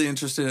isn't really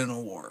interested in a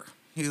war.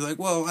 He's like,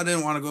 well, I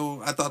didn't want to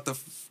go. I thought the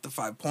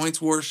 5 Points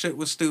war shit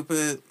was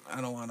stupid.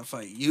 I don't want to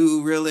fight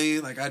you,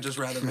 really. Like, I'd just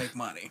rather make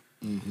money.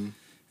 And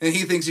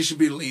he thinks he should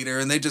be the leader,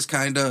 and they just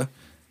kind of,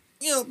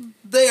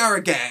 they are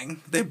a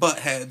gang. They butt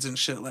heads and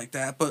shit like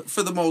that. But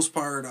for the most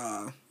part,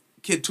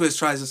 Kid Twist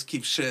tries to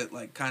keep shit,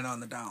 like, kind of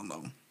on the down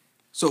low.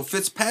 So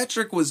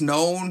Fitzpatrick was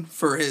known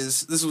for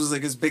this was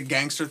like his big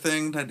gangster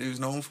thing that he was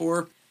known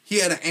for. He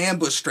had an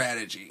ambush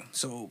strategy.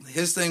 So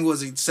his thing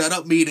was he'd set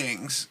up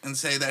meetings and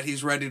say that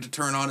he's ready to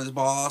turn on his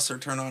boss or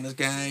turn on his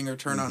gang or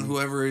turn on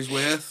whoever he's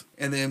with,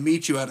 and then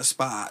meet you at a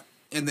spot.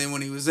 And then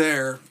when he was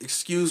there,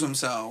 excuse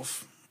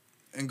himself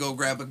and go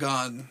grab a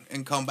gun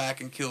and come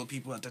back and kill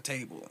people at the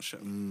table and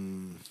shit.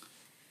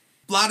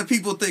 A lot of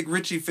people think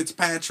Richie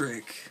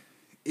Fitzpatrick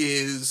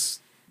is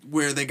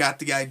where they got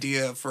the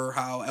idea for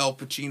how Al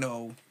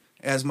Pacino,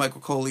 as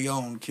Michael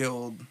Corleone,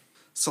 killed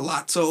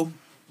Sollozzo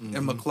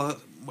and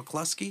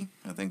McCluskey,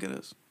 I think it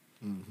is.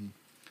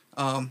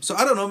 So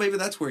I don't know, maybe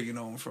that's where you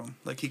know him from.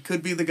 Like, he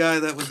could be the guy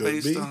that was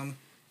based on...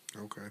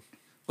 Okay.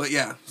 But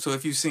yeah, so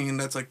if you've seen,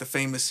 that's like the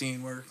famous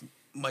scene where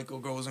Michael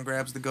goes and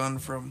grabs the gun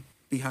from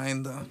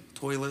behind the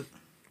toilet.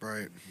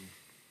 Right.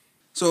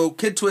 So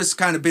Kid Twist's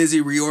kind of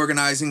busy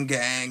reorganizing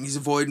gang. He's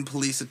avoiding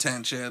police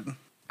attention.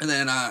 And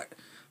then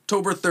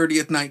October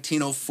 30th,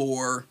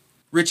 1904,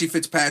 Richie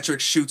Fitzpatrick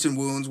shoots and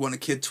wounds one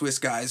of Kid Twist's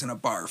guys in a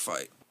bar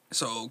fight.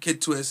 So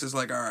Kid Twist is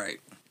like, all right,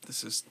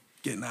 this is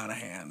getting out of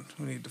hand.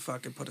 We need to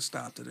fucking put a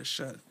stop to this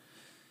shit.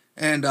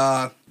 And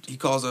he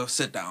calls a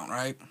sit down,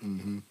 right?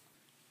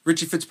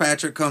 Richie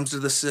Fitzpatrick comes to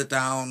the sit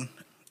down,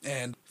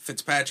 and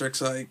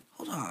Fitzpatrick's like,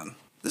 hold on,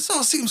 this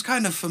all seems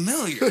kind of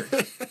familiar.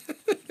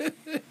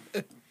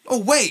 Oh,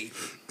 wait,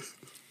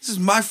 this is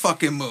my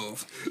fucking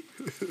move.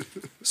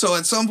 So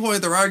at some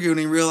point they're arguing and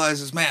he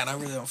realizes, man, I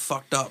really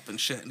fucked up and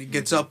shit. And he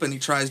gets up and he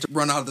tries to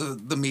run out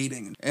of the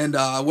meeting. And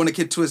one of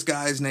Kid Twist's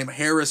guys named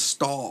Harris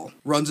Stahl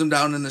runs him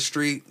down in the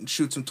street and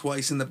shoots him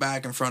twice in the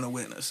back in front of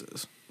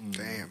witnesses.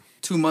 Damn.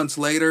 2 months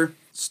later,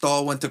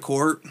 Stahl went to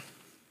court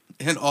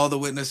And all the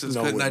witnesses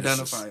No couldn't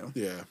witnesses. identify him.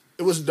 Yeah,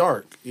 it was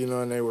dark,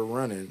 and they were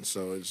running,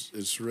 so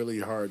it's really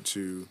hard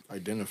to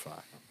identify.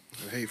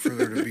 I hate for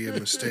there to be a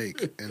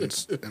mistake and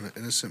an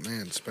innocent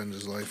man spend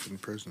his life in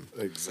prison.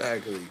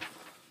 Exactly.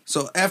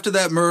 So after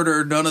that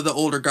murder, none of the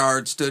older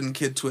guards stood in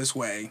Kid Twist's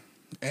way,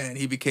 and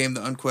he became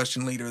the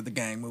unquestioned leader of the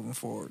gang moving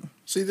forward.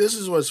 See, this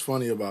is what's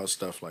funny about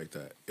stuff like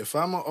that. If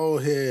I'm an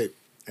old head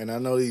and I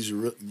know these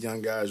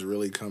young guys are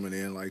really coming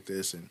in like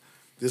this, and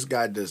this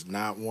guy does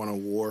not want a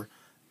war,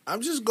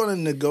 I'm just going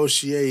to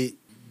negotiate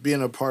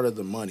being a part of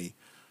the money.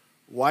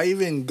 Why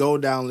even go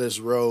down this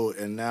road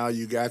and now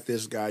you got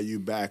this guy, you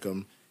back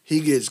him, he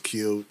gets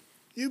killed.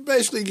 You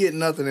basically get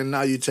nothing, and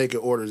now you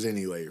taking orders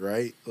anyway,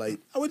 right? Like,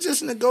 I would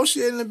just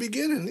negotiate in the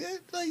beginning. Yeah,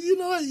 like, you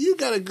know what? You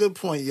got a good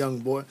point, young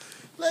boy.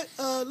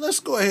 Let's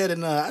go ahead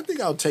and I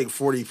think I'll take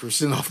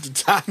 40% off the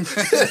top.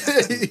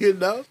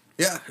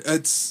 Yeah,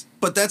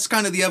 but that's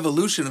kind of the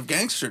evolution of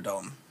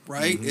gangsterdom,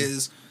 right? Mm-hmm.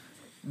 Is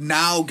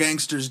now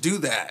gangsters do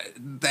that.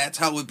 That's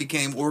how it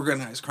became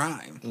organized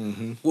crime.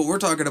 Mm-hmm. What we're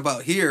talking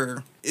about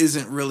here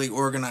isn't really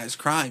organized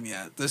crime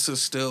yet. This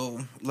is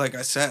still, like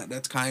I said,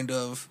 that's kind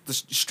of the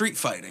street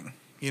fighting.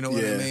 You know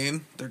what I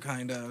mean? They're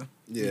kind of...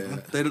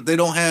 Yeah. They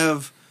don't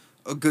have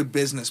a good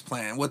business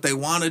plan. What they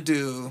want to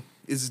do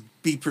is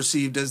be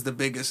perceived as the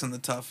biggest and the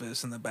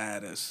toughest and the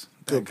baddest.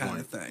 That Good kind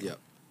point. of thing. Yep.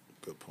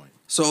 Good point.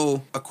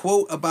 So, a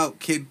quote about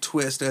Kid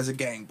Twist as a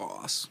gang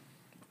boss.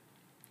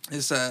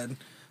 It said,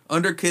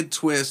 under Kid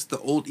Twist, the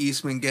old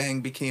Eastman gang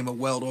became a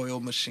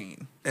well-oiled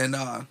machine. And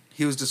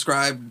he was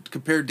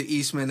compared to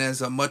Eastman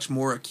as a much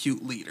more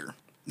acute leader.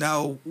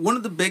 Now, one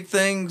of the big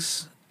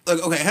things...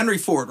 Henry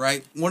Ford,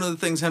 right? One of the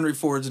things Henry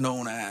Ford's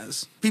known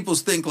as, people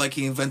think like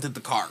he invented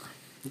the car.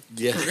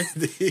 Yeah.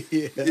 If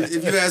you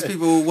ask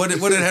people, what did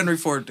Henry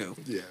Ford do?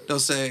 Yeah. They'll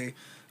say,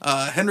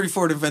 Henry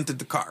Ford invented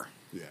the car.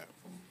 Yeah.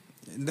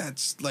 And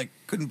that's,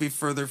 couldn't be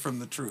further from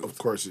the truth. Of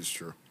course it's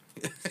true.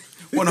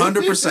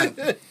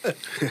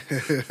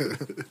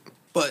 100%.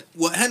 But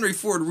what Henry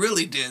Ford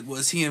really did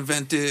was he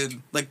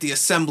invented, the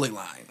assembly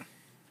line.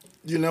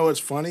 You know what's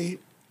funny?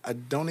 I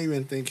don't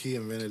even think he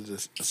invented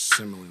this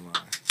assembly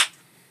line.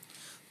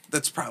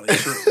 That's probably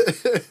true.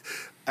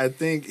 I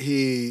think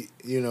he,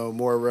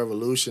 more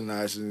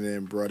revolutionized and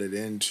then brought it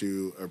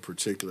into a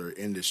particular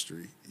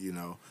industry,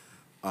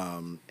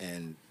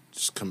 and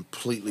just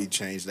completely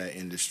changed that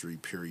industry,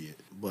 period.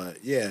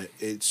 But, yeah,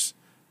 it's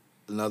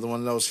another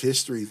one of those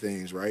history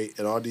things, right?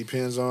 It all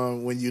depends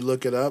on when you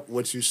look it up,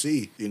 what you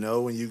see.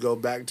 When you go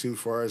back too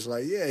far, it's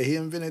like, yeah, he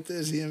invented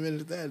this, he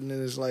invented that. And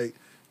then it's like,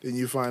 then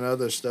you find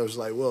other stuff. It's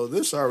like, well,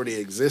 this already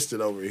existed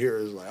over here.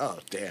 It's like, oh,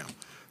 damn.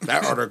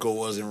 That article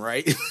wasn't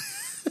right.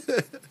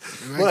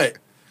 But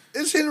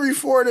it's Henry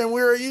Ford, and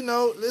we're,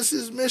 this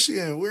is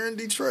Michigan. We're in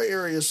Detroit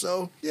area.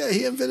 So, yeah,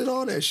 he invented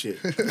all that shit.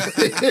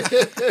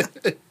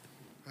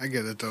 I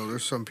get it, though.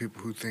 There's some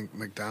people who think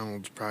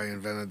McDonald's probably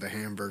invented the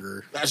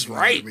hamburger. That's You know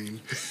right. what I mean?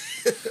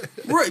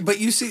 Right, but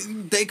you see,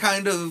 they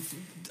kind of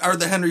are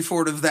the Henry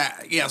Ford of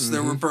that. Yes,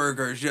 there were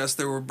burgers. Yes,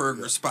 there were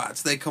burger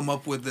spots. They come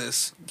up with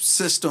this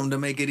system to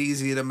make it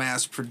easy to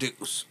mass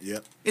produce.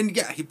 Yep. And,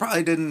 yeah, he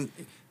probably didn't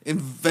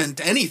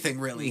invent anything,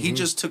 really. He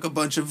just took a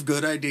bunch of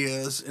good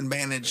ideas and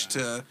managed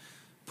to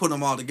put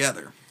them all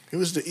together. He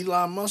was the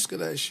Elon Musk of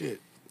that shit.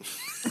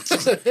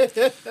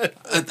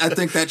 I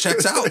think that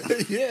checks out.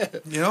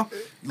 Yeah.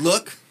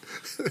 Look,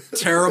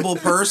 terrible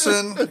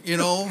person,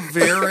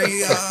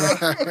 very,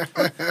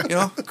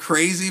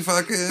 crazy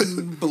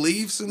fucking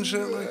beliefs and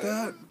shit like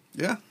that.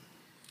 Yeah,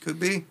 could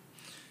be.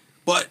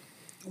 But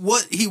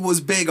what he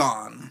was big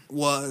on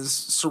was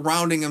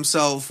surrounding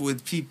himself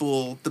with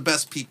people, the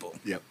best people.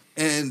 Yep.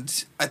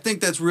 And I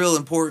think that's real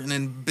important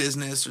in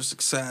business or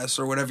success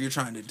or whatever you're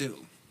trying to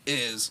do,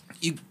 is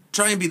you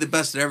try and be the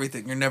best at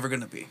everything. You're never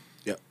going to be.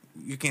 Yep.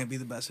 You can't be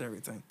the best at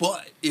everything.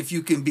 But if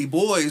you can be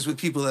boys with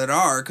people that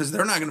are, because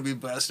they're not going to be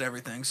the best at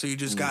everything, so you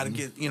just got to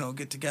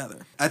get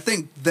together. I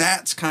think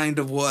that's kind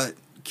of what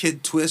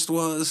Kid Twist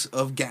was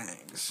of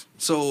gangs.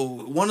 So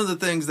one of the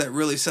things that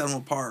really set them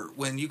apart,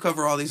 when you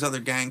cover all these other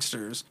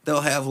gangsters,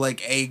 they'll have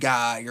a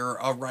guy or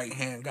a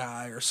right-hand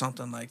guy or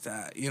something like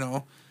that,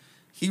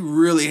 He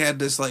really had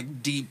this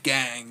deep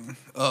gang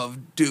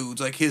of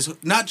dudes,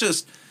 not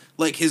just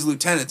his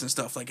lieutenants and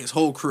stuff, his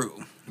whole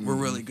crew were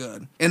really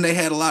good. And they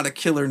had a lot of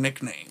killer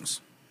nicknames.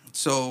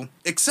 So,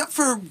 except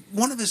for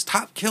one of his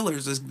top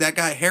killers is that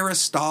guy Harris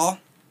Stahl.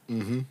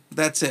 Mm-hmm.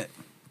 That's it.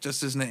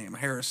 Just his name,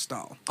 Harris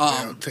Stahl.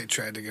 They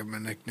tried to give him a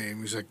nickname.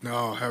 He's like,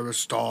 no, Harris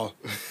Stahl.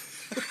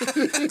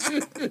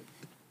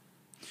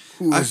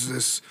 Who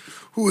is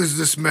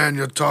this man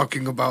you're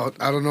talking about?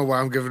 I don't know why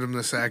I'm giving him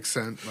this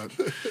accent, but...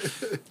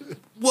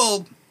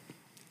 Well,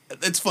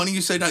 it's funny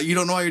you say that. You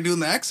don't know why you're doing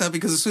the accent,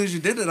 because as soon as you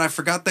did it, I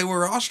forgot they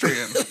were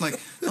Austrian.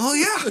 Oh,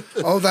 yeah.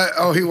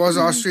 He was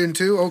Austrian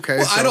too? Okay.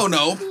 Well, I don't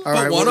know. All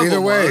right, one of either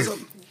them way.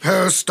 was.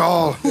 Harris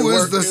Stahl. Who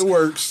is this? It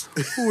works.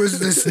 Who is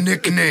this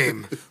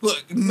nickname?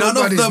 Look,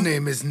 Nobody's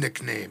name is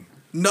nickname.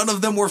 None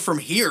of them were from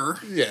here.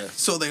 Yeah.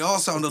 So they all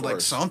sounded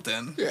like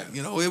something. Yeah.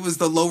 It was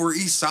the Lower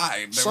East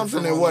Side. They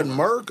Something were that from wasn't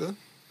all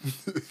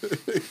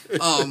over.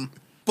 America.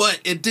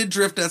 But it did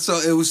drift at so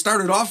it was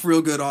started off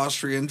real good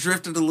Austrian,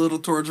 drifted a little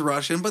towards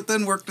Russian, but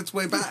then worked its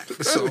way back.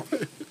 So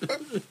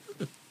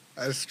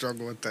I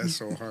struggle with that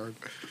so hard.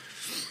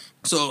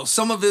 So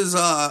some of his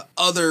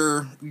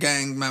other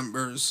gang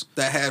members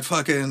that had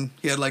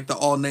he had like the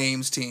all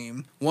names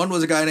team. One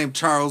was a guy named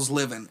Charles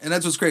Livin. And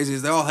that's what's crazy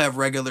is they all have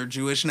regular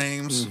Jewish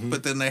names,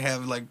 but then they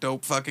have like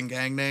dope fucking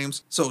gang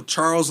names. So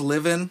Charles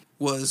Livin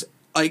was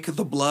Ike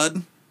the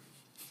Blood.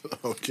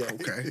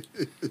 Okay.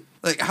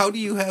 Like, how do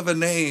you have a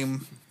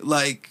name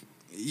like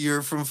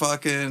you're from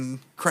fucking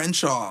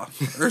Crenshaw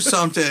or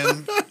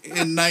something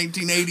in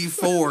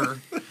 1984?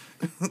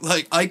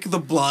 Like Ike the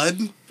Blood?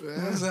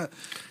 What is that?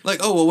 Like,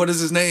 oh, well, what is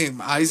his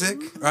name?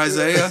 Isaac or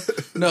Isaiah?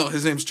 No,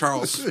 his name's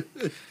Charles.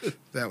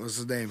 That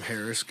was the name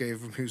Harris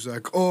gave him. He was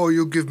like, oh,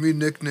 you give me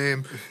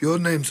nickname. Your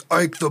name's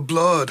Ike the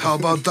Blood. How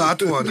about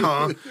that one,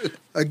 huh?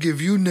 I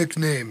give you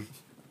nickname.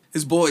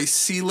 His boy,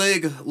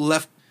 Selig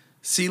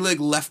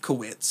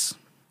Lefkowitz,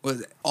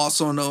 was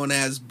also known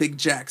as Big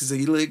Jack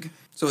Zelig.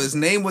 So his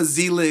name was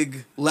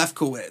Zelig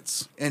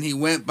Lefkowitz, and he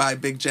went by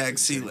Big Jack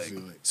Selig.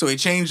 So he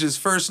changed his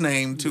first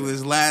name to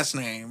his last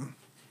name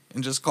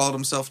and just called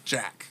himself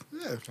Jack.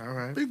 Yeah, All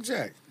right. Big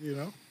Jack, you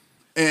know.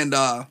 And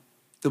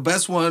the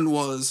best one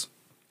was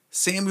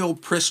Samuel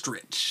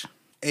Pristrich,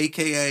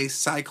 a.k.a.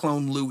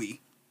 Cyclone Louie.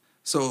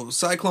 So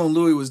Cyclone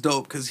Louie was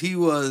dope because he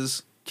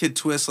was Kid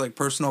Twist's like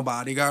personal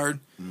bodyguard.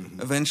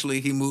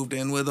 Eventually he moved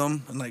in with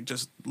him and like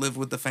just lived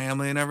with the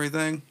family and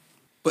everything.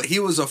 But he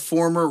was a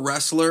former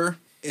wrestler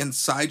in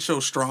Sideshow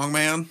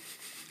Strongman.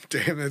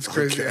 Damn, that's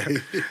crazy. Okay.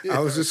 I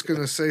was just going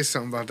to say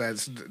something about that.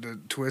 The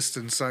Twist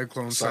and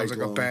Cyclone sounds like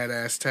a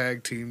badass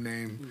tag team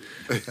name.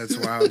 That's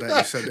wild that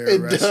you said they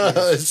were wrestlers. It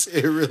does.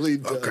 It really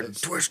does. Fucking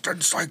Twist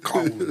and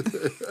Cyclone.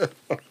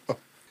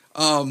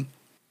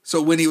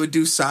 So when he would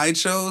do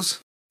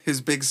sideshows, his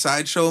big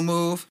sideshow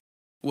move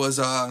was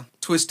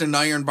twisting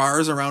iron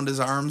bars around his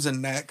arms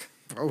and neck.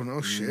 Oh, no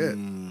shit.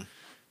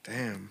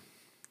 Damn.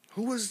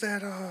 Who was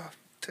that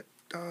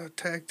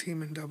tag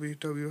team in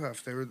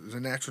WWF? They were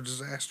the Natural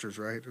Disasters,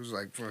 right? It was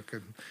like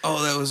fucking...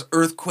 Oh, that was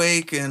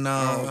Earthquake and...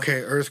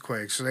 okay,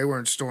 Earthquake. So they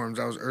weren't storms.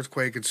 That was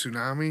Earthquake and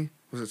Tsunami.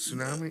 Was it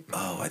Tsunami?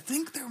 Oh, I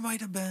think there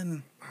might have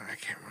been... I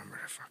can't remember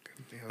that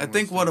fucking... I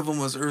think one of them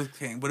was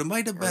Earthquake, but it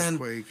might have been...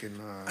 Earthquake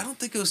and... I don't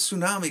think it was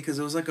Tsunami because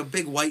it was like a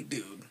big white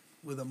dude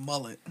with a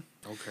mullet.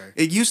 Okay.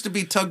 It used to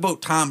be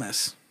Tugboat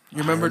Thomas. You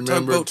remember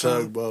Tugboat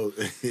Thomas? Tugboat.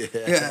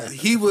 Yeah,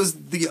 he was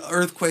the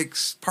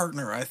Earthquake's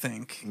partner, I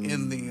think,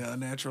 in the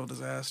natural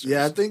disasters.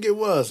 Yeah, I think it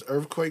was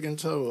Earthquake and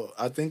Tugboat.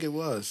 I think it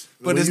was.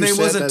 But When his you name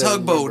said wasn't that, I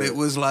Tugboat. remember It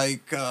was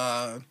like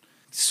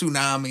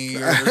Tsunami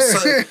or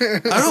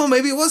I don't know.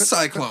 Maybe it was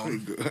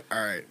Cyclone.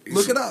 All right.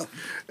 Look it up.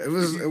 It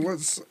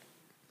was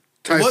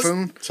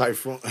Typhoon?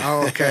 Typhoon.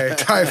 Oh, okay.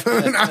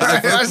 Typhoon. All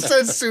right. I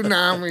said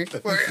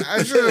Tsunami. Wait,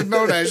 I should have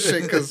known that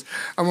shit because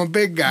I'm a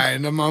big guy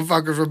and the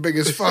motherfuckers were big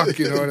as fuck,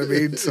 you know what I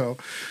mean? So,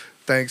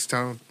 thanks,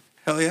 Tom.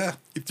 Hell yeah.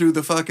 He threw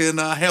the fucking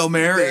Hail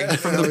Mary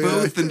from the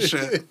booth and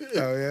shit.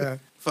 Oh, yeah.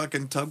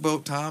 Fucking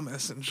Tugboat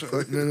Thomas and shit.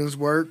 Putting in his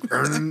work,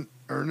 earning.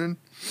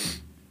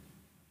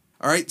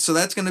 All right, so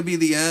that's going to be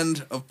the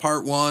end of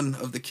part 1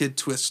 of the Kid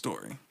Twist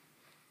story.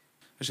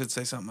 I should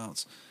say something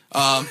else.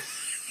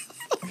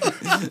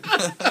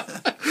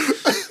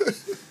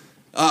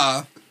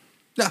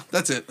 No,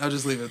 that's it. I'll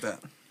just leave it at that.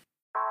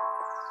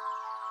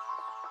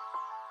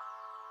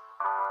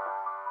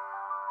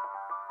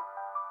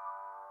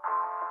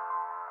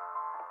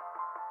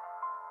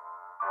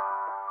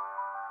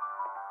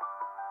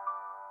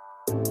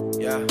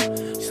 Yeah,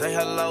 say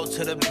hello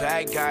to the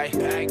bad guy.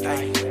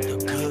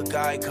 The good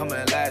guy coming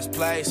last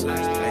place. You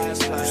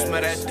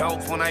smell that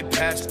dope when I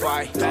pass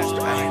by.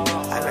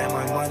 I let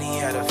my money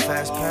at a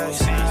fast pace.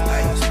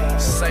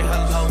 Say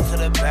hello to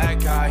the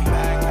bad guy.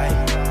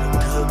 The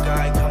good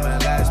guy coming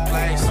last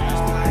place.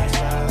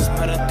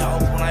 Smell the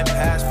dope when I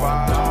pass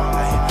by.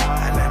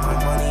 I let my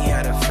money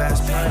at a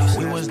fast pace.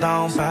 We was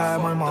down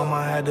bad, my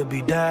mama had to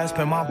be dad.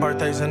 Spent my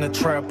birthdays in the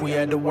trap, we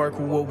had to work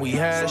with what we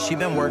had. She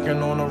been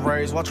working on a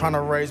raise while trying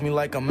to raise me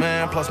like a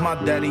man. Plus my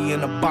daddy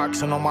in the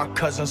box and all my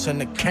cousins in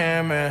the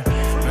can, man.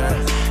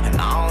 And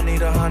I don't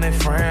need 100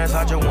 friends,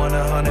 I just want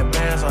 100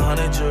 bands,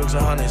 100 jugs,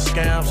 100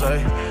 scams,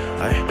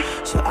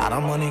 ay. So I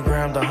done money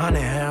grabbed 100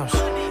 hams.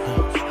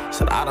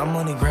 Said I done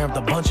money grabbed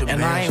a bunch of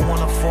bands. And I ain't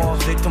wanna fall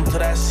victim to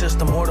that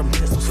system or the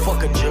pistols.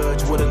 Fuck a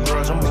judge with a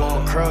grudge, I'm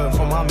blowing crud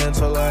for my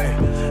mental, ay.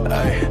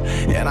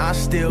 And I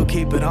still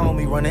keep it on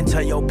me, run and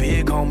tell your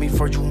big homie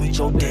first you meet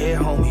your dead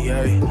homie,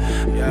 ay.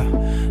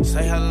 Yeah,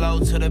 say hello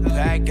to the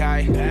bad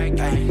guy,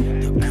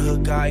 the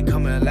good guy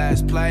coming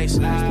last place.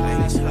 You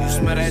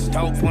smell that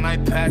dope when I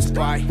pass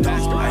by.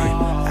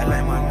 I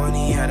like my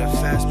money at a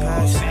fast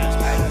pace.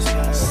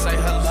 Say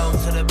hello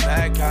to the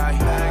bad guy,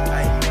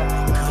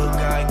 the good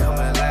guy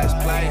coming last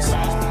place.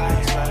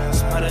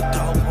 Smell the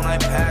dope when I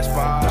pass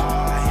by.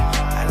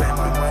 I let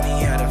my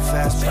money at a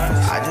fast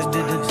pace. I just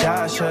did the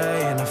dash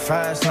in the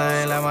fast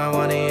lane. Let my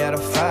money at a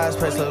fast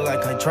pace. Look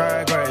like a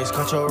drag race.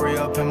 Cut your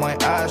re-up in my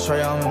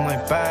ashtray. I'm in my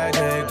bag.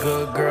 Hey,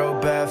 good girl,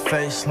 bad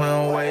face,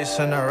 slim waist,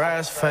 and her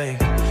ass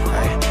fake.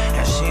 Hey,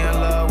 and she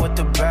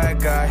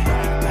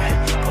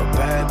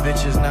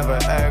bitches never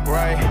act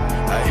right.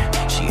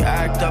 Ay, she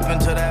act up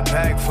until that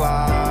bag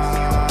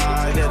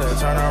fly. Did a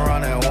turn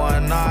around in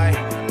one night.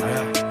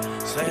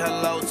 Say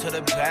hello to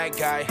the bad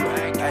guy.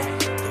 Ay,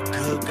 the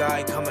good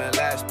guy coming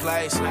last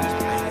place.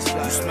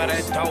 You smell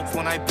that dope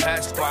when I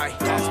pass by.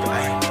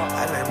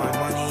 I let my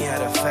money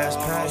at a fast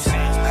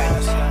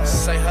pace.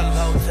 Say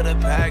hello to the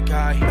bad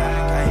guy.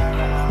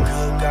 The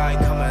good guy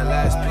coming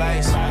last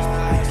place.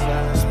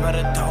 Smell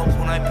the dope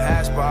when I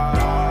pass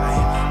by.